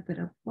 using a bit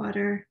of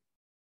water.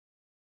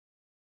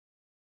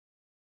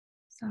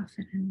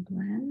 Soften and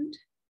blend.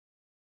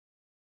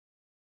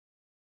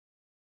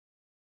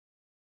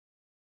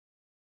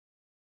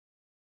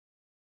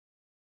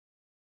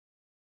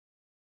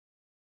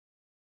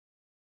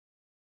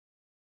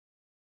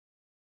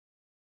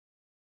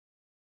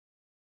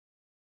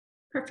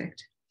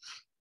 Perfect.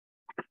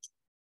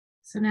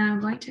 So now I'm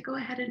going to go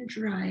ahead and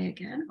dry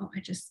again. Oh, I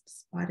just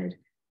spotted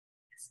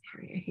this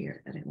area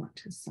here that I want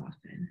to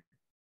soften.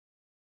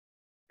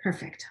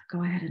 Perfect.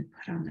 Go ahead and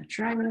put on the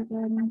dryer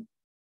again.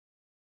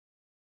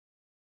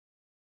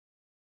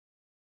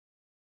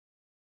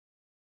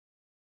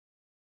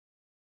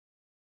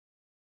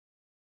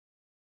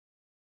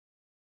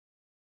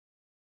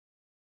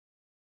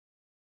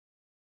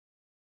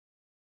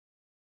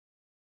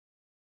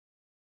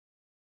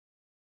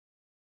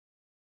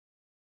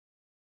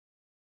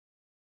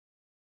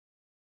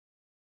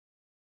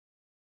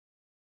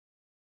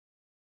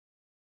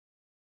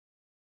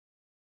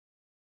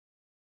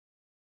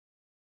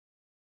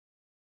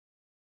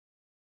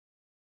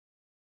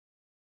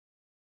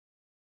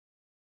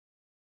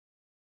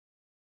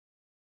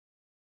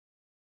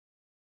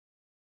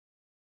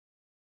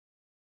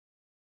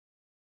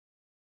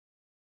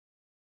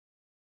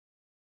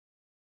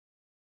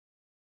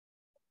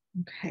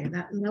 Okay,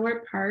 that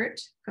lower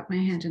part, got my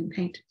hand in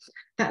paint.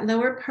 That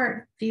lower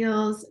part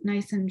feels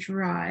nice and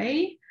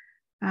dry.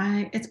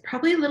 It's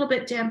probably a little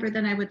bit damper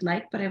than I would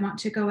like, but I want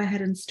to go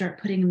ahead and start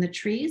putting in the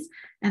trees,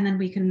 and then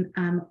we can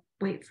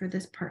wait for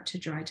this part to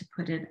dry to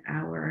put in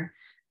our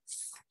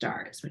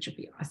stars, which would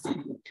be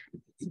awesome.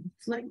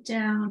 Flick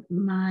down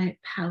my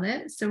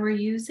palette. So we're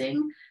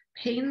using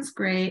Payne's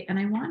Gray, and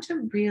I want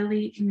a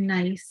really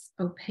nice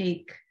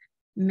opaque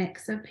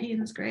mix of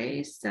Payne's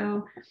Gray.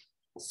 So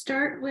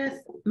start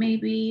with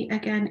maybe,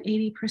 again,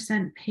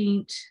 80%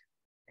 paint.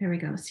 There we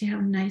go. See how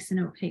nice and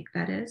opaque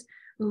that is?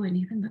 Oh, and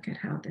even look at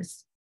how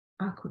this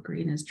aqua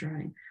green is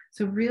drying.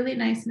 So really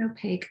nice and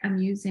opaque. I'm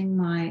using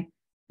my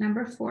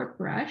number 4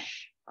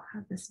 brush. I'll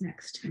have this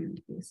next to me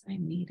in case I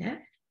need it.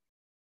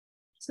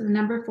 So the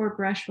number 4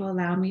 brush will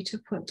allow me to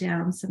put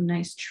down some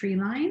nice tree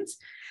lines.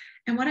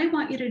 And what I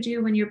want you to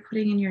do when you're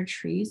putting in your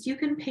trees, you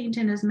can paint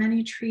in as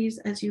many trees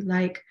as you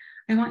like.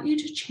 I want you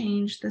to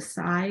change the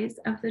size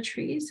of the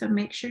tree. So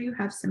make sure you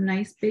have some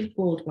nice big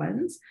bold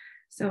ones.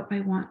 So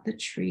I want the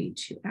tree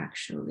to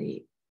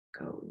actually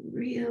go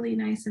really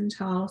nice and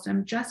tall. So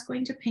I'm just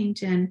going to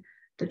paint in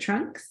the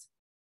trunks.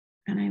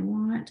 And I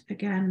want,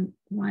 again,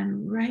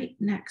 one right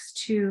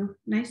next to,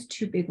 nice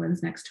 2 big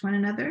ones next to one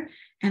another.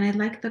 And I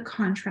like the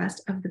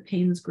contrast of the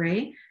Payne's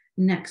Gray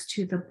next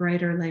to the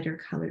brighter, lighter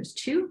colors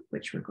too,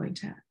 which we're going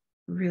to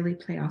really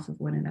play off of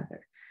one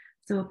another.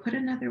 So we'll put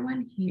another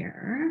one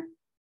here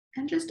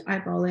and just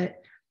eyeball it.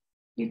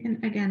 You can,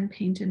 again,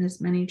 paint in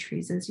as many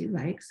trees as you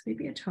like. So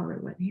maybe a taller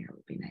one here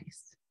would be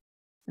nice.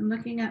 I'm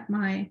looking at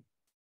my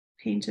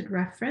painted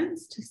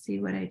reference to see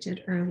what I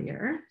did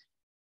earlier.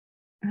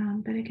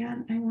 But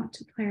again, I want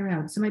to play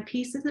around. So my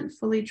piece isn't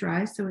fully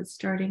dry, so it's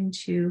starting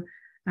to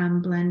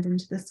blend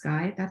into the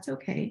sky. That's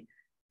okay.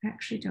 I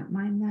actually don't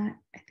mind that.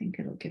 I think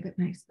it'll give it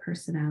nice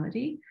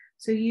personality.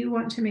 So you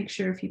want to make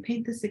sure if you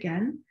paint this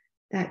again,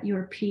 that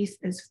your piece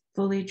is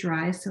fully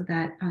dry so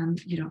that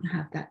you don't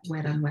have that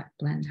wet on wet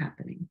blend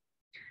happening.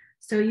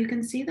 So you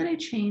can see that I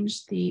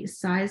changed the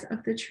size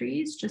of the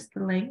trees, just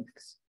the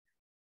lengths.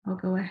 I'll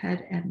go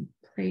ahead and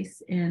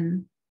place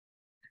in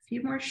a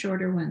few more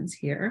shorter ones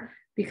here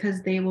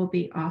because they will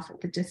be off at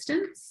the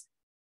distance.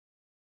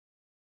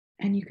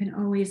 And you can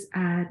always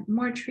add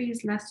more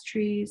trees, less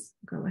trees.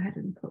 Go ahead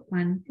and put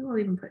one. We'll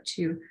even put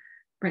 2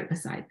 right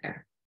beside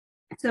there.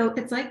 So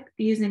it's like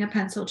using a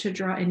pencil to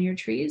draw in your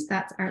trees.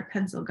 That's our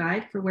pencil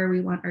guide for where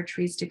we want our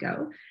trees to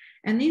go.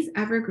 And these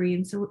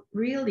evergreens, so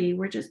really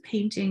we're just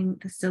painting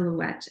the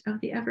silhouette of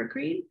the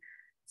evergreen.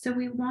 So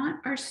we want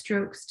our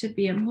strokes to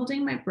be, I'm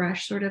holding my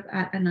brush sort of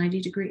at a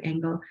 90-degree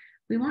angle.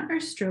 We want our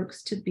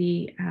strokes to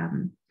be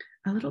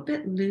a little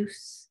bit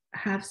loose,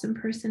 have some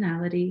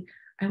personality.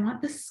 I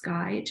want the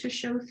sky to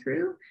show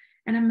through.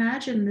 And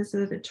imagine this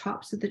are the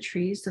tops of the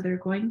trees. So they're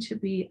going to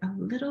be a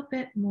little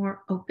bit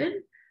more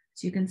open.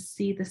 So you can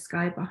see the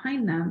sky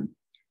behind them.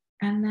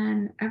 And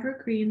then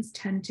evergreens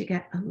tend to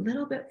get a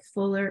little bit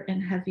fuller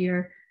and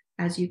heavier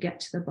as you get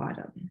to the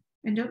bottom.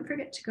 And don't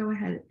forget to go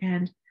ahead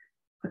and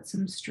put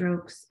some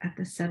strokes at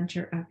the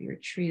center of your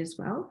tree as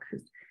well,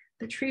 because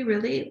the tree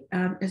really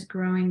is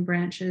growing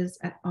branches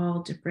at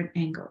all different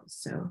angles.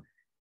 So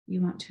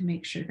you want to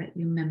make sure that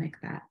you mimic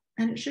that.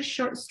 And it's just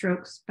short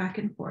strokes back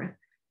and forth.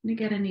 And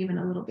again, and even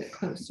a little bit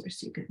closer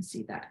so you can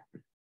see that.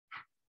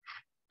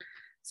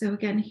 So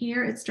again,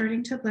 here it's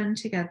starting to blend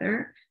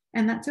together,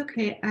 and that's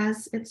okay.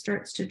 As it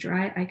starts to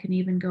dry, I can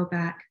even go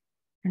back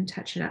and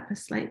touch it up a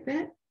slight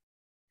bit.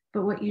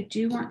 But what you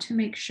do want to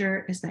make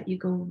sure is that you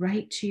go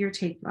right to your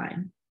tape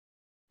line.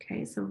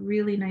 Okay, so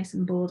really nice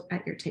and bold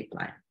at your tape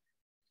line.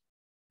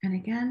 And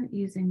again,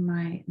 using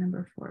my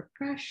number 4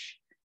 brush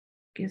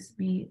gives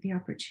me the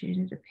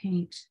opportunity to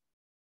paint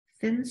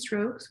thin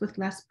strokes with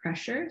less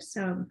pressure.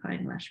 So I'm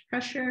applying less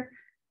pressure,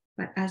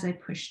 but as I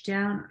push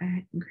down,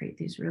 I can create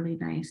these really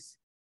nice,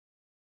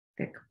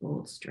 thick,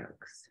 bold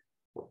strokes.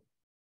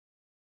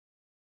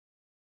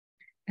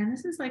 And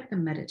this is like the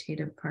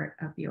meditative part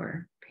of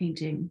your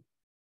painting.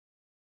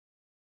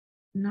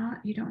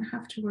 You don't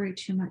have to worry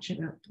too much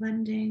about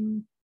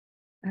blending.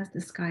 As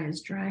the sky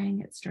is drying,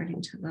 it's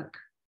starting to look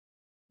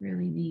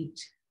really neat,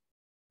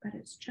 but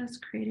it's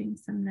just creating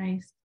some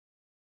nice,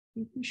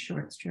 even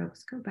short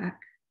strokes. Go back.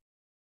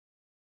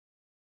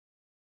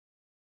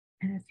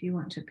 And if you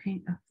want to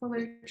paint a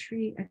fuller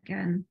tree,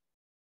 again,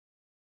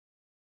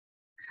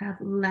 have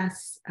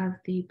less of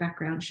the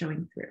background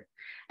showing through.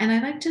 And I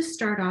like to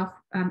start off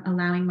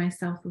allowing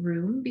myself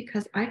room,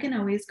 because I can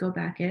always go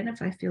back in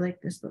if I feel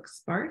like this looks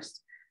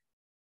sparse.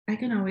 I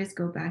can always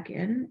go back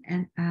in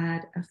and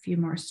add a few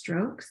more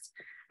strokes.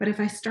 But if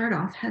I start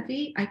off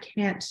heavy, I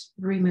can't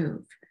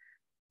remove.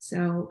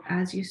 So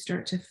as you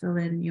start to fill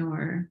in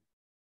your,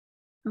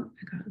 oh,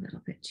 I got a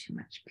little bit too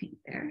much paint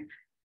there.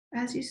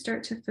 As you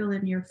start to fill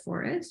in your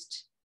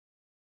forest,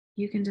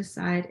 you can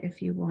decide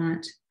if you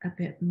want a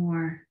bit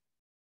more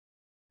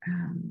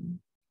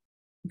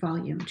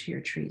volume to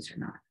your trees or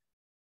not.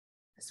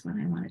 This one,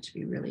 I want it to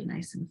be really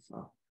nice and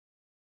full.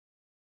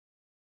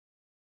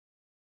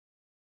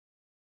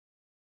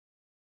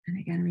 And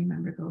again,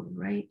 remember, go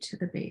right to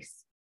the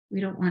base. We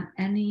don't want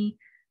any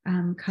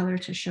color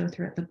to show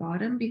through at the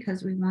bottom,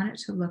 because we want it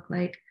to look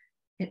like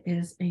it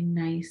is a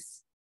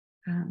nice,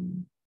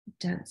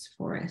 dense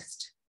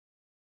forest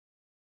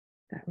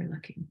that we're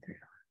looking through.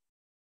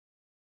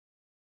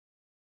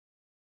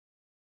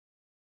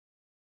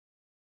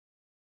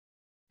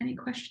 Any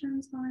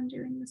questions while I'm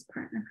doing this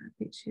part? I'm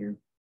happy to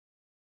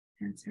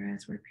answer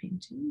as we're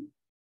painting.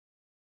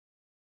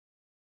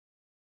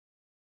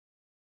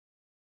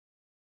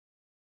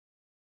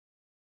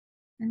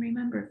 And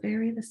remember,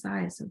 vary the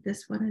size. So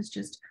this one is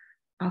just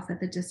off at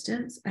the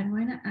distance. I'm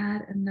going to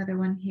add another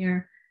one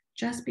here,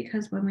 just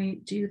because when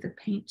we do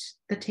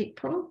the tape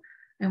pull,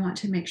 I want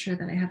to make sure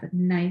that I have a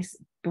nice,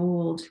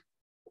 bold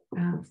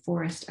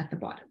forest at the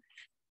bottom.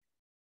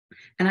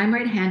 And I'm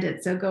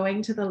right-handed, so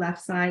going to the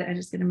left side, I'm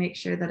just going to make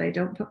sure that I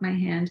don't put my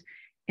hand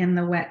in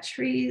the wet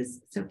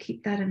trees. So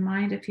keep that in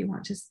mind if you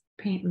want to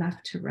paint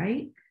left to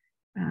right.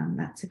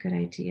 That's a good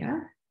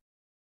idea.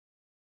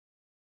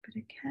 But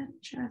again,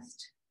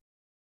 just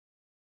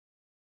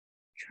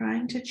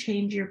trying to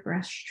change your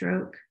brush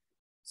stroke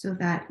so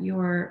that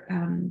your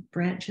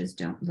branches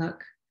don't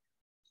look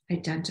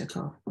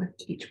identical with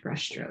each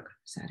brush stroke.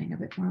 Just adding a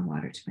bit more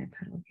water to my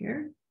petal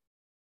here.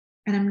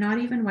 And I'm not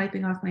even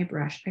wiping off my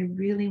brush. I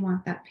really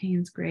want that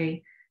Payne's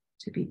gray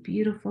to be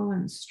beautiful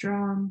and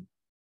strong.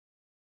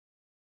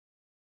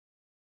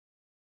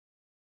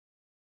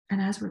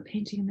 And as we're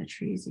painting in the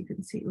trees, you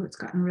can see, oh, it's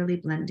gotten really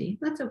blendy.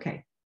 That's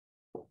okay.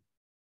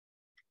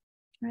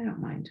 I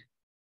don't mind.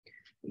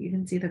 You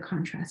can see the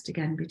contrast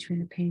again between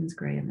the Payne's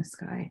gray and the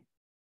sky.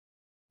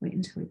 Wait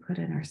until we put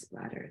in our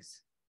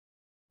splatters.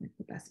 That's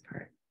the best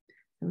part.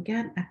 So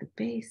again, at the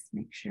base,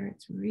 make sure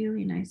it's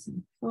really nice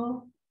and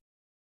full.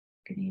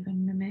 You can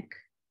even mimic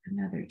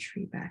another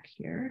tree back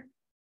here,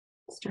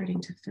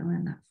 starting to fill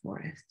in that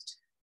forest.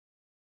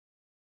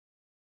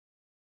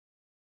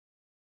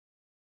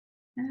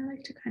 And I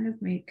like to kind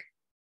of make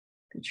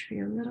the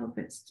tree a little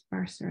bit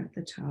sparser at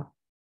the top.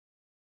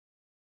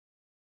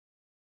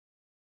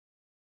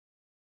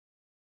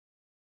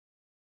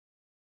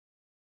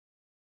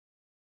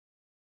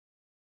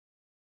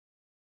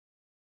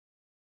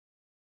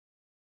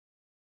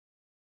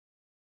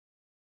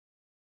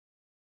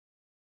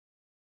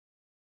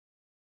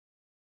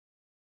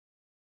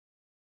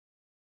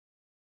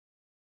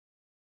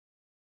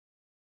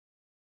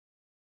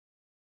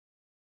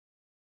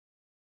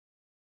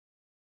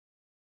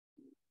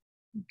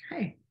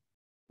 Okay,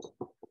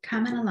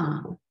 coming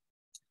along.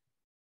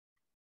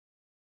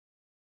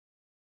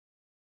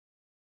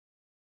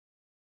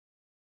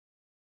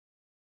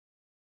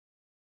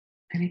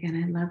 And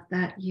again, I love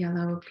that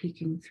yellow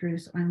peeking through,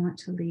 so I want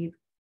to leave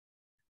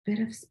a bit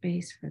of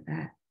space for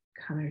that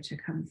color to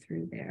come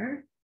through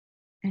there.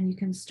 And you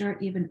can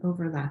start even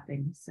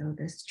overlapping. So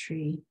this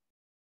tree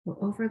will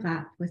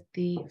overlap with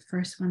the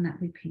first one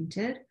that we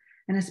painted.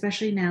 And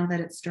especially now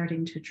that it's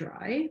starting to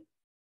dry,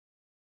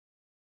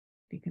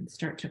 you can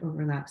start to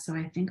overlap. So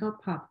I think I'll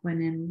pop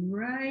one in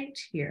right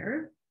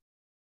here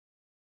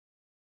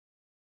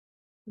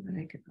so that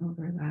I can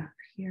overlap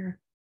here.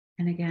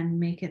 And again,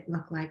 make it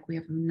look like we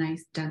have a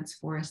nice dense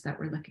forest that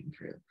we're looking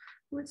through.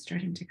 Oh, it's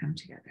starting to come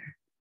together.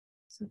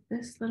 So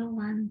this little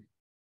one,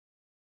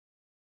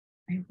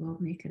 I will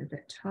make it a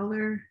bit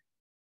taller.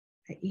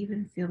 I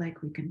even feel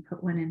like we can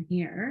put one in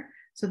here.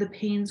 So the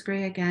Payne's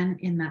gray again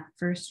in that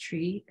first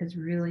tree is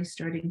really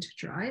starting to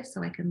dry.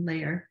 So I can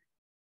layer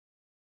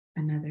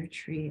another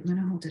tree. I'm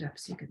gonna hold it up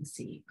so you can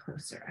see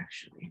closer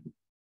actually.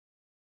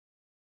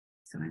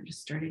 So I'm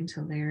just starting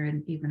to layer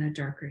in even a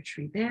darker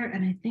tree there.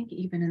 And I think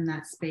even in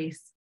that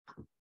space,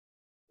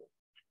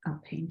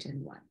 I'll paint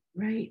in one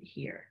right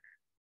here.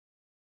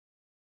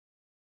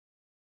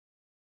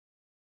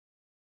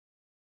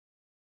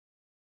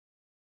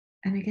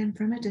 And again,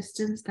 from a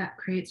distance, that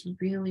creates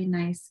really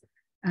nice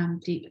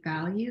deep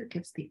value. It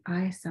gives the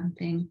eye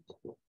something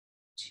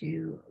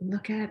to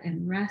look at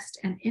and rest.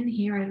 And in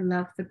here, I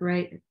love the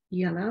bright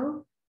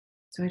yellow.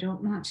 So I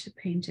don't want to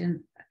paint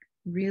in a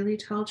really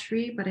tall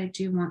tree, but I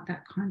do want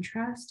that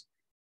contrast.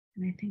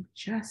 And I think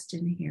just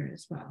in here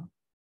as well,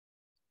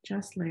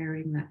 just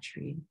layering that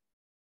tree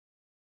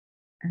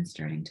and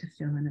starting to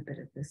fill in a bit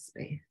of this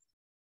space.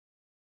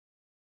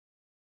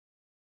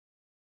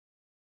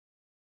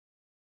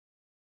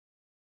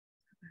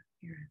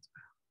 Here as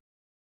well.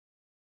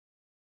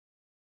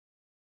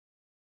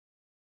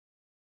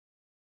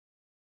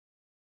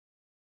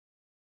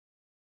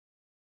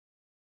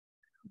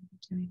 What are we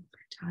doing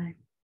for time?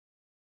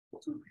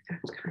 Oh,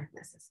 without time,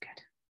 this is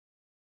good.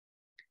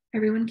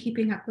 Everyone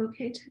keeping up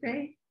okay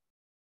today?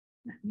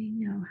 Let me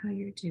know how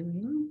you're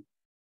doing.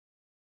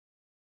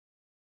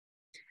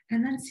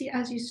 And then see,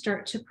 as you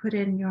start to put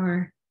in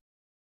your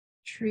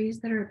trees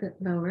that are a bit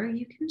lower,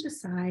 you can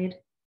decide,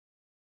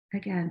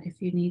 again,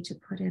 if you need to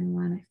put in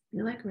one. I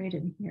feel like right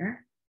in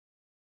here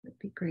would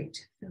be great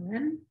to fill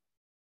in.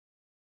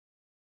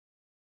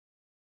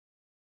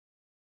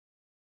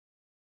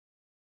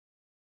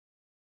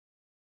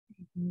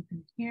 Maybe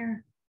even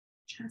here,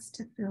 just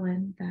to fill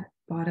in that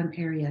bottom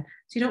area.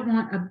 So you don't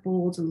want a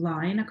bold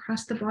line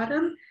across the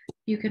bottom.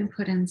 You can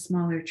put in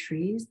smaller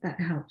trees.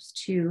 That helps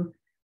to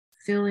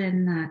fill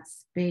in that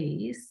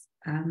space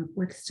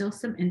with still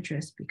some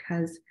interest,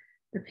 because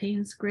the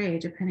Payne's gray,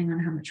 depending on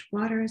how much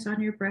water is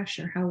on your brush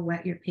or how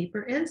wet your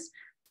paper is,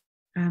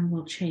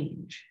 will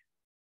change.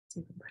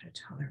 So you can put a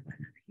taller one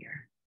up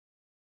here.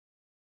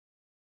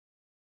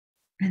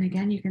 And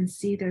again, you can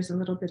see there's a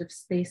little bit of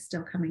space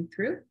still coming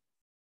through,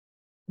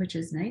 which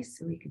is nice,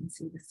 so we can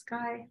see the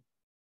sky.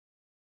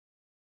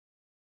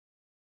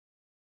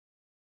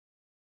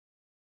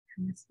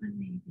 And this one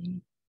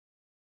maybe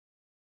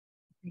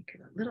make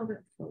it a little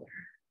bit fuller.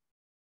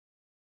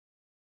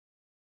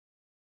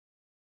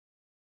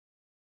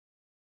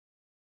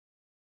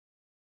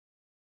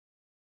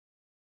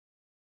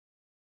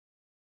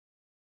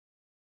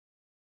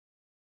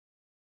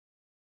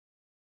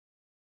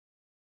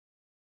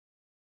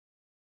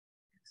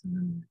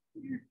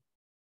 Here.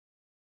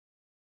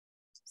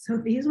 So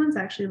these ones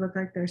actually look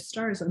like they're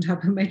stars on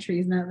top of my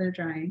trees now they're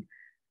drying.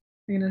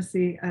 You're gonna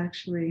see,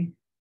 actually,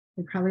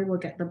 I probably will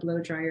get the blow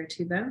dryer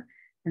to them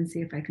and see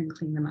if I can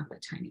clean them up a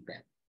tiny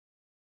bit.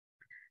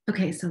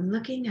 Okay, so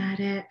looking at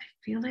it, I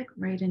feel like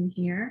right in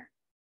here,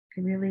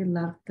 I really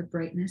love the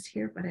brightness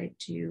here, but I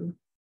do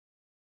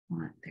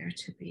want there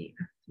to be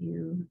a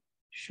few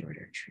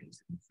shorter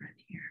trees in front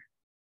here,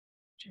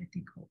 which I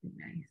think will be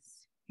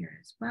nice here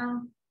as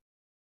well.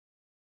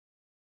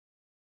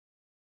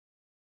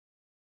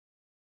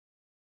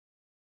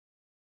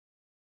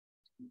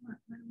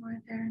 One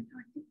more there. No,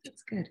 I think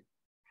that's good.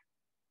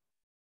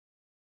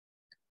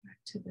 Back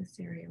to this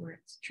area where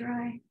it's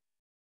dry.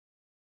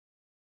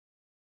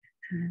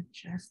 And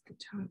adjust the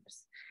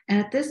tops. And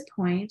at this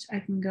point, I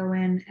can go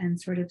in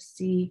and sort of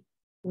see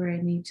where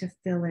I need to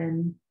fill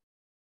in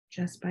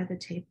just by the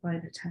tape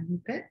line a tiny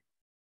bit.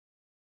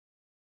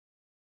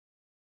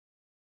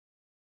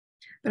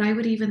 But I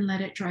would even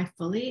let it dry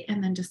fully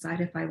and then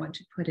decide if I want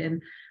to put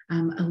in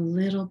a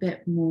little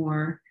bit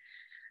more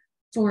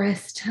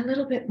forest, a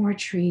little bit more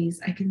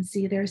trees. I can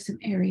see there's some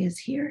areas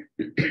here,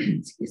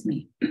 excuse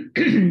me,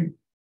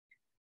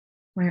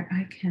 where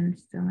I can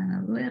fill in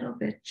a little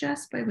bit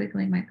just by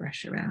wiggling my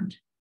brush around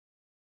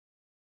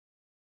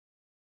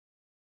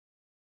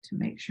to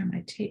make sure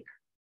my tape,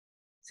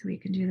 so we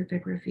can do the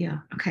big reveal.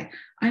 Okay,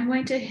 I'm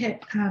going to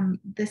hit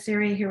this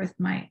area here with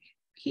my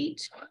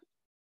heat.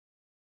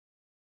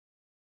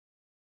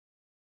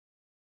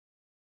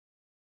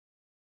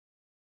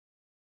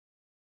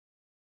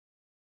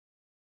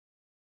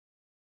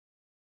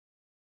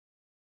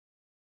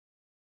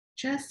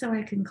 Just so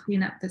I can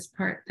clean up this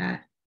part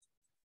that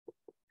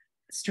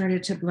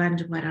started to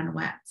blend wet on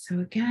wet.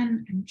 So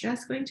again, I'm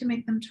just going to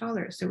make them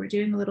taller. So we're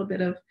doing a little bit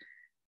of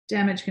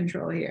damage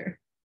control here.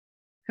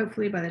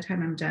 Hopefully by the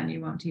time I'm done, you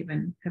won't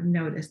even have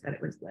noticed that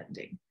it was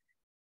blending.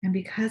 And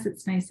because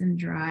it's nice and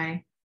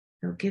dry,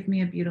 it'll give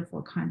me a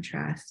beautiful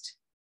contrast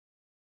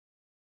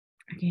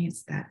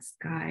against that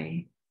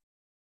sky,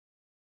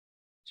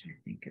 which I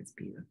think is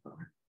beautiful.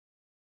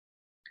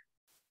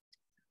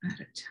 Add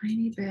a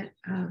tiny bit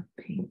of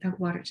paint, of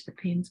water to the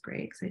Payne's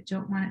gray, because I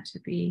don't want it to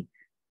be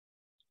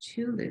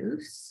too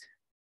loose.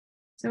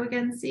 So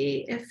again,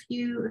 see if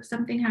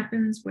something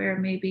happens where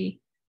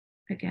maybe,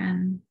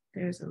 again,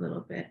 there's a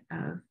little bit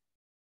of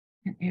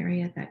an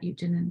area that you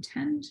didn't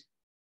intend,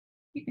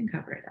 you can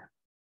cover it up.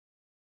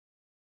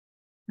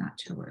 Not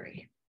to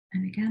worry.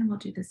 And again, we'll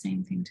do the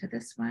same thing to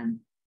this one.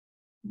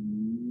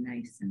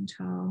 Nice and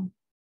tall.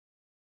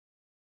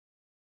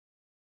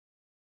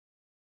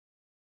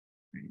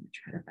 We're going to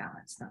try to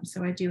balance them.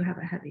 So I do have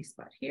a heavy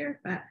spot here,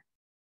 but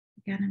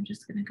again, I'm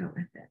just going to go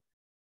with it.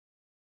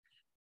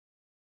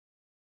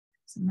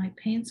 So my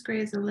Payne spray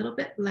is a little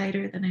bit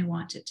lighter than I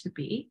want it to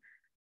be.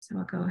 So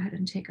I'll go ahead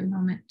and take a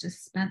moment to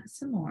dispense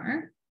some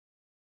more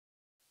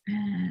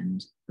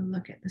and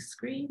look at the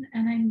screen.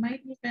 And I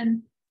might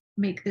even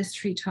make this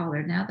tree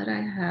taller. Now that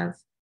I have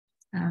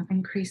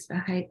increased the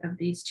height of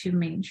these two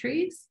main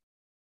trees,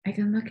 I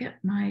can look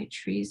at my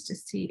trees to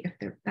see if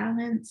they're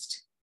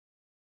balanced,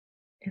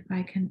 if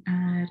I can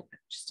add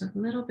just a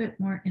little bit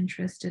more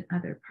interest in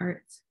other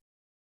parts.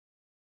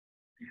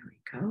 There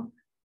we go.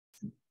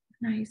 Some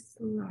nice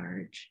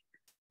large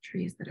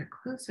trees that are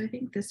close. So I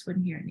think this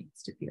one here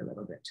needs to be a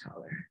little bit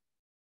taller.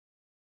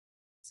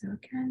 So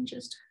again,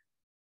 just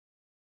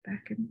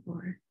back and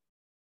forth.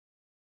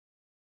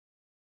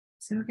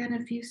 So again,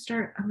 if you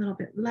start a little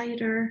bit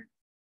lighter,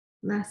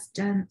 less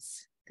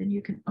dense, then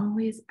you can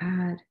always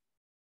add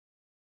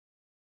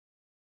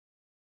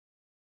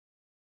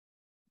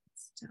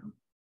still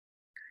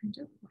kind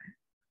of wet.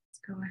 Let's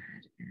go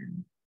ahead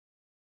and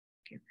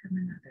give him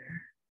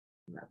another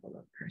level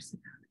of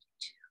personality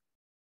too.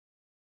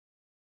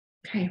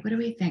 Okay, what do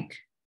we think?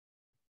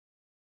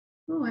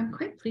 Oh, I'm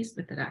quite pleased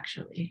with it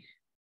actually.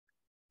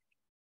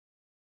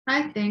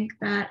 I think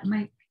that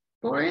my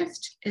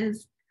forest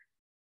is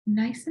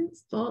nice and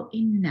full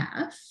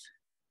enough.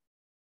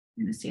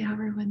 I'm gonna see how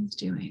everyone's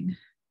doing.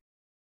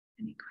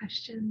 Any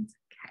questions?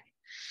 Okay,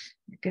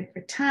 you're good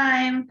for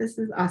time. This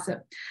is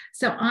awesome.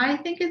 So I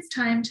think it's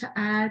time to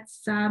add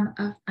some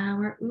of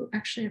our,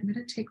 actually I'm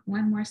gonna take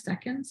one more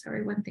second.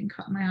 Sorry, one thing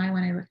caught my eye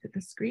when I looked at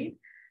the screen.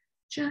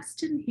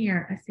 Just in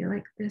here, I feel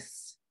like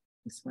this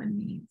one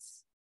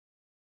needs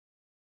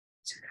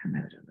to come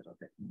out a little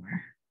bit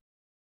more.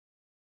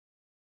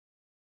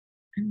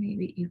 And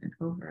maybe even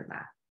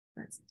overlap.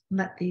 Let's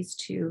let these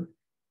two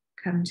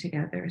come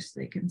together so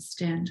they can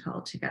stand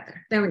tall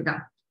together. There we go.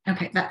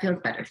 Okay, that feels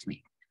better to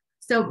me.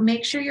 So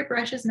make sure your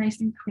brush is nice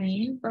and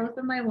clean. Both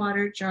of my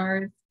water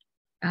jars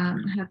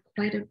have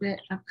quite a bit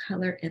of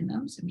color in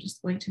them. So I'm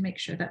just going to make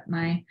sure that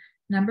my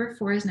number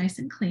 4 is nice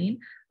and clean.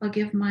 I'll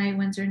give my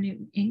Winsor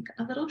Newton ink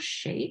a little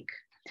shake.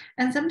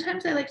 And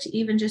sometimes I like to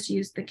even just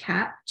use the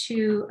cap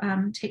to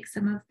take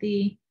some of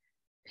the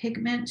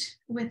pigment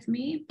with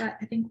me. But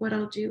I think what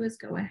I'll do is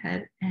go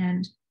ahead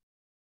and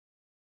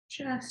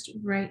just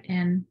write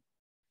in,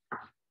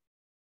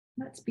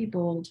 let's be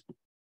bold.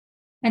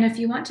 And if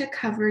you want to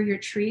cover your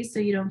trees so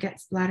you don't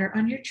get splatter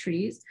on your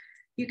trees,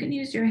 you can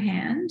use your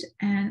hand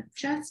and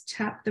just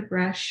tap the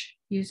brush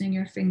using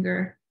your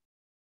finger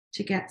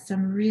to get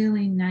some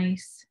really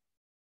nice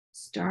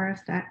star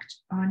effect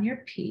on your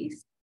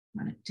piece.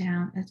 Run it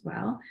down as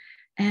well.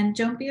 And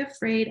don't be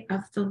afraid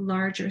of the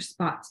larger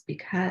spots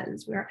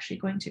because we're actually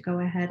going to go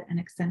ahead and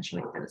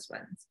accentuate those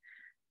ones.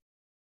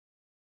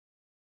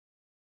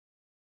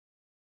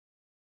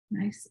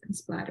 Nice and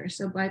splatter.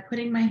 So by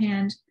putting my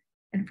hand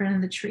in front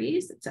of the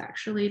trees, it's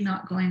actually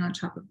not going on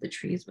top of the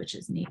trees, which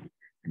is neat.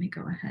 Let me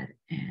go ahead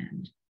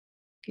and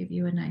give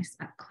you a nice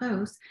up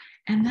close.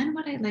 And then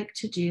what I like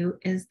to do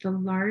is the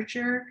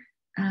larger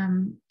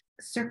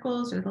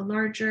circles or the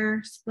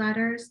larger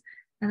splatters,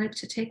 I like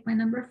to take my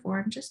number 4,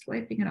 I'm just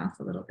wiping it off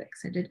a little bit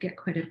because I did get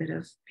quite a bit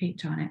of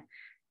paint on it,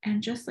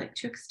 and just like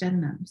to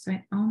extend them. So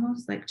I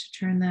almost like to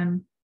turn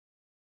them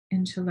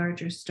into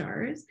larger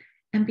stars.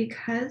 And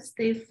because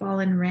they've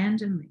fallen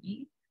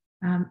randomly,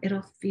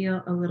 it'll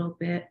feel a little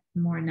bit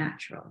more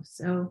natural.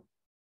 So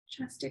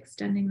just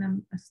extending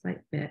them a slight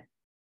bit.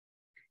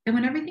 And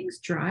when everything's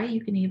dry,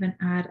 you can even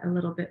add a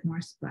little bit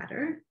more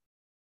splatter.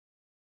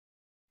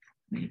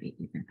 Maybe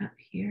even up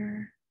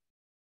here.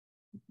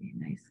 Would be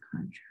a nice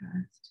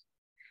contrast.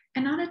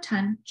 And not a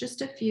ton,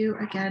 just a few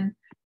again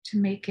to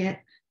make it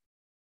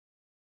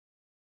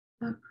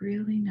look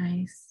really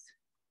nice.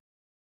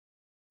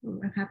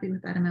 Ooh, I'm happy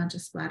with that amount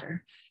of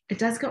splatter. It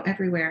does go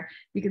everywhere.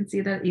 You can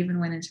see that even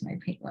went into my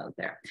paint well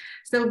there.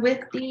 So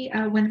with the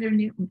Winsor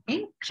Newton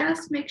ink,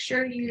 just make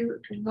sure you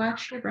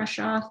wash your brush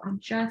off. I'm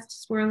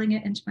just swirling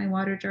it into my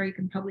water jar. You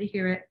can probably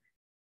hear it.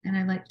 And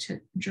I like to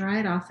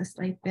dry it off a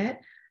slight bit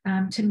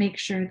to make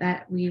sure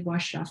that we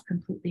wash it off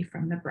completely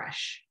from the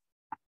brush.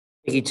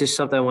 Nikki, just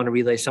something I want to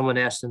relay. Someone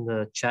asked in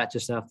the chat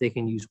just now if they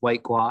can use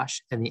white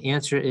gouache, and the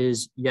answer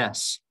is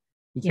yes.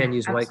 You can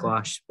use white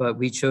gouache, but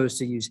we chose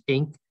to use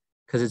ink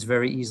because it's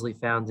very easily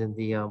found in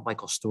the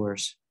Michaels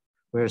stores,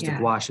 whereas the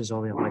gouache is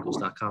only on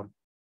michaels.com.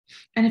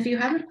 And if you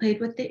haven't played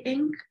with the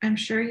ink, I'm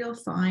sure you'll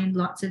find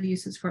lots of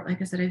uses for it.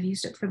 Like I said, I've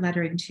used it for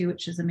lettering too,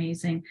 which is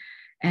amazing.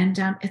 And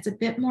it's a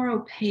bit more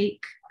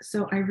opaque.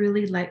 So I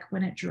really like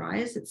when it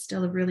dries, it's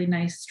still a really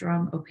nice,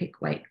 strong, opaque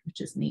white,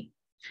 which is neat.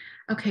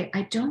 Okay,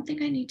 I don't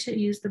think I need to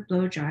use the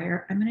blow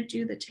dryer. I'm going to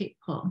do the tape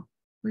pull. Are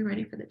we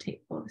ready for the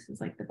tape pull? This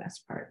is like the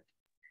best part.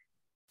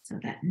 So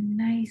that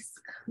nice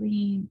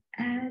clean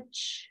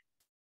edge.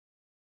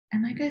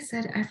 And like I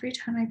said, every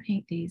time I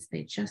paint these,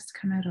 they just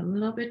come out a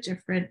little bit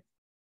different.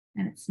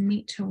 And it's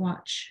neat to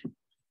watch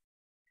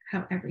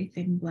how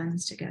everything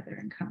blends together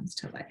and comes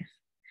to life.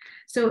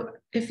 So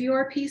if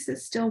your piece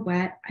is still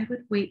wet, I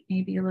would wait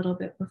maybe a little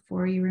bit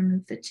before you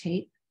remove the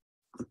tape,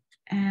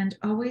 and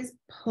always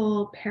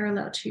pull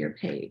parallel to your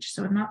page.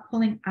 So I'm not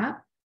pulling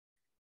up,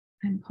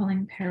 I'm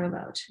pulling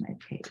parallel to my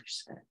page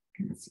so that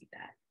you can see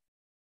that.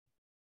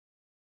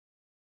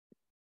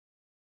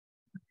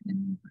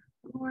 And move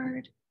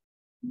forward.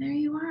 And there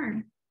you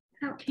are.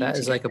 That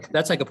is like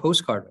that's like a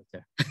postcard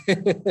right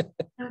there.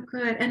 Oh,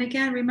 good. And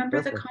again, remember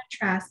the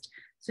contrast.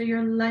 So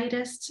your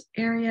lightest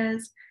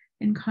areas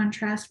in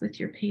contrast with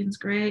your Payne's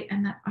gray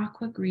and that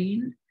aqua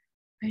green.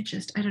 I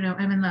don't know,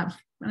 I'm in love.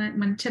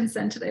 When Tim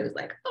sent it, I was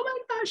like, oh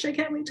my gosh, I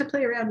can't wait to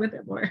play around with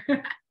it more.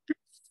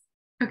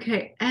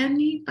 Okay,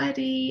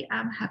 anybody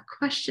have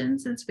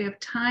questions since we have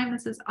time?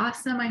 This is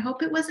awesome. I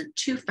hope it wasn't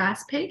too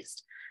fast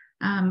paced.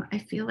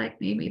 I feel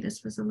like maybe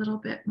this was a little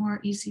bit more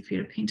easy for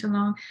you to paint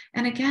along.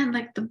 And again,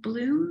 like the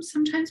blooms,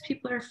 sometimes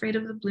people are afraid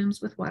of the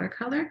blooms with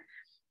watercolor.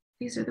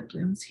 These are the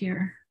blooms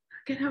here.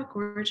 Look at how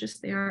gorgeous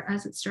they are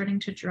as it's starting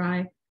to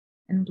dry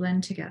and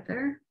blend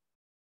together.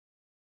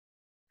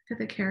 Look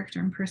at the character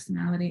and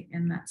personality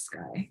in that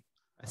sky.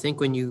 I think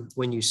when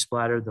you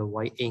splattered the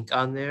white ink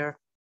on there,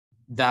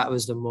 that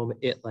was the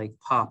moment it like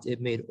popped.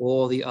 It made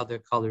all the other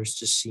colors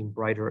just seem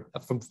brighter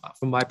from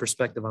my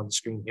perspective on the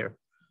screen here.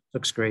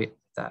 Looks great.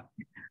 That.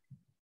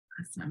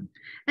 Awesome.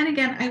 And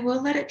again, I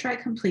will let it dry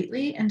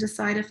completely and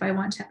decide if I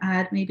want to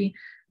add maybe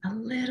a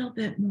little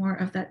bit more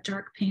of that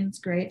dark Payne's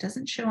gray. It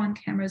doesn't show on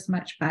camera as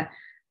much, but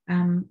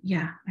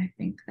yeah, I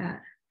think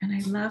that. And I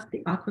love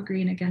the aqua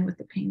green again with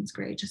the Payne's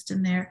gray just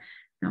in there.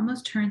 It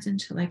almost turns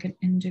into like an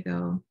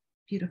indigo.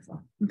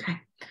 Beautiful. Okay.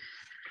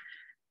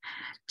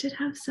 Did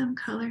have some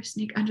color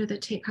sneak under the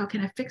tape. How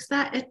can I fix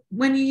that?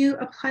 When you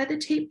apply the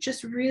tape,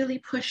 just really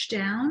push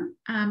down,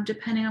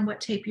 depending on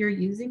what tape you're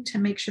using, to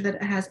make sure that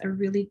it has a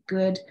really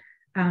good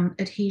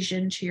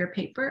adhesion to your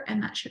paper,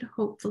 and that should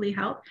hopefully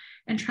help.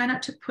 And try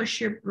not to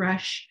push your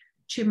brush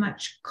too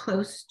much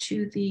close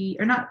to the,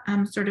 or not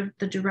sort of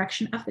the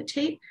direction of the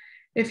tape.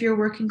 If you're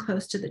working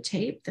close to the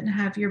tape, then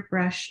have your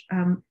brush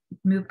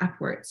move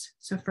upwards.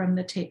 So from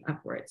the tape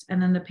upwards,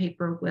 and then the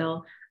paper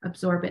will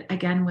absorb it.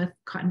 Again, with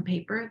cotton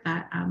paper,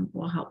 that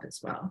will help as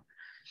well.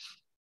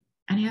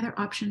 Any other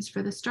options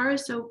for the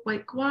stars? So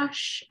white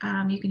gouache,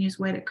 you can use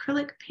white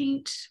acrylic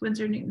paint.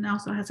 Winsor Newton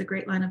also has a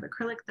great line of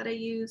acrylic that I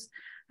use,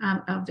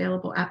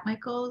 available at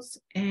Michael's.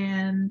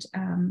 And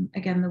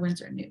again, the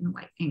Winsor Newton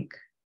white ink.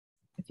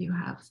 If you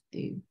have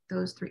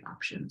those three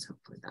options,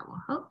 hopefully that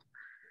will help.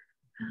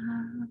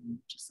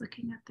 Just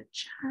looking at the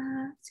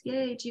chats.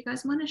 Yay, do you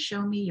guys want to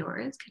show me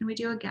yours? Can we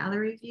do a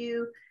gallery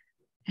view?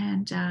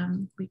 And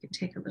we can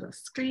take a little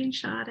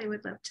screenshot. I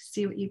would love to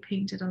see what you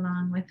painted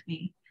along with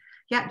me.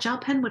 Yeah, gel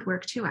pen would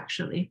work too,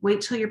 actually.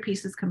 Wait till your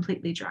piece is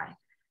completely dry,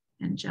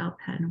 and gel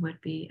pen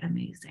would be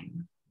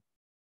amazing.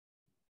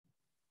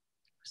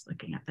 Just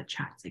looking at the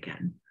chats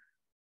again.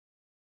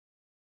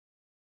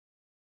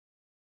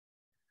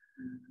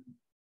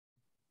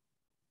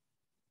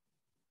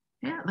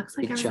 Yeah, it looks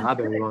like good job,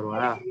 everyone.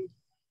 Wow.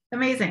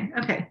 Amazing.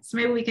 Okay, so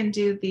maybe we can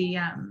do the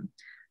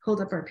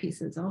hold up our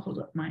pieces. I'll hold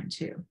up mine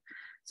too.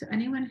 So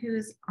anyone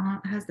who's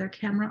has their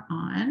camera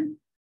on,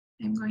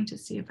 I'm going to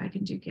see if I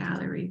can do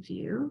gallery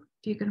view.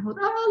 If you can hold,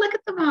 oh, look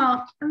at them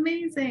all.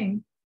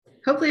 Amazing.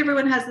 Hopefully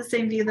everyone has the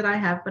same view that I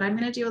have, but I'm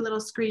going to do a little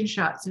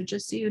screenshot. So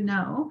just so you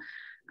know,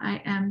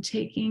 I am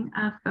taking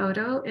a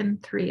photo in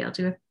 3. I'll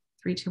do a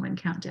 3, 2, 1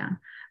 countdown.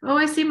 Oh,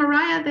 I see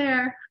Mariah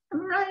there.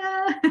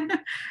 Mariah.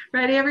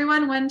 Ready,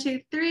 everyone? 1,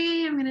 2,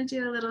 3. I'm going to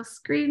do a little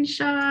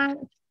screenshot.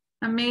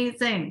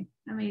 Amazing.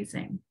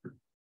 Amazing.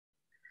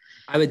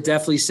 I would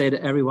definitely say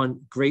to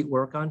everyone, great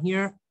work on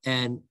here.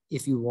 And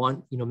if you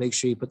want, make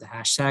sure you put the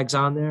hashtags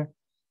on there.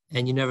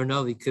 And you never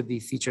know, we could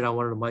be featured on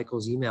one of the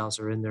Michael's emails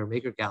or in their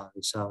maker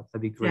gallery. So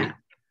that'd be great. Yeah.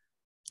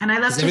 And I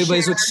love to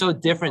everybody's looks so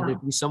different.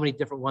 There'd be so many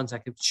different ones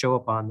that could show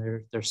up on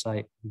their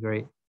site. It'd be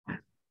great.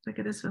 Look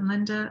at this one,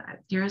 Linda.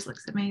 Yours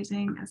looks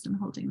amazing as I'm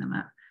holding them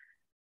up.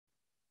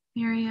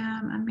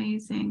 Miriam,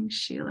 amazing.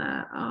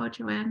 Sheila, oh,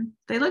 Joanne,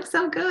 they look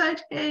so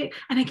good. Hey,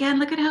 and again,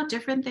 look at how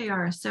different they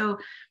are. So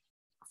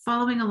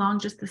following along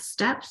just the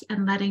steps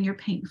and letting your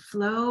paint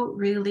flow,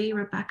 really,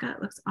 Rebecca,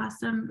 it looks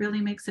awesome,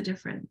 really makes a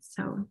difference.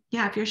 So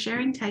yeah, if you're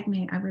sharing, tag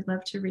me. I would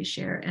love to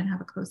reshare and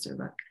have a closer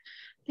look.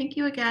 Thank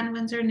you again,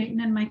 Winsor,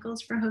 Newton, and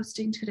Michaels for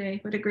hosting today.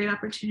 What a great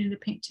opportunity to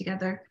paint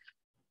together.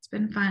 It's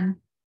been fun.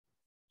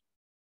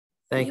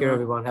 Thank you,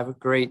 everyone. Have a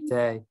great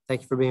day.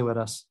 Thank you for being with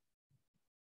us.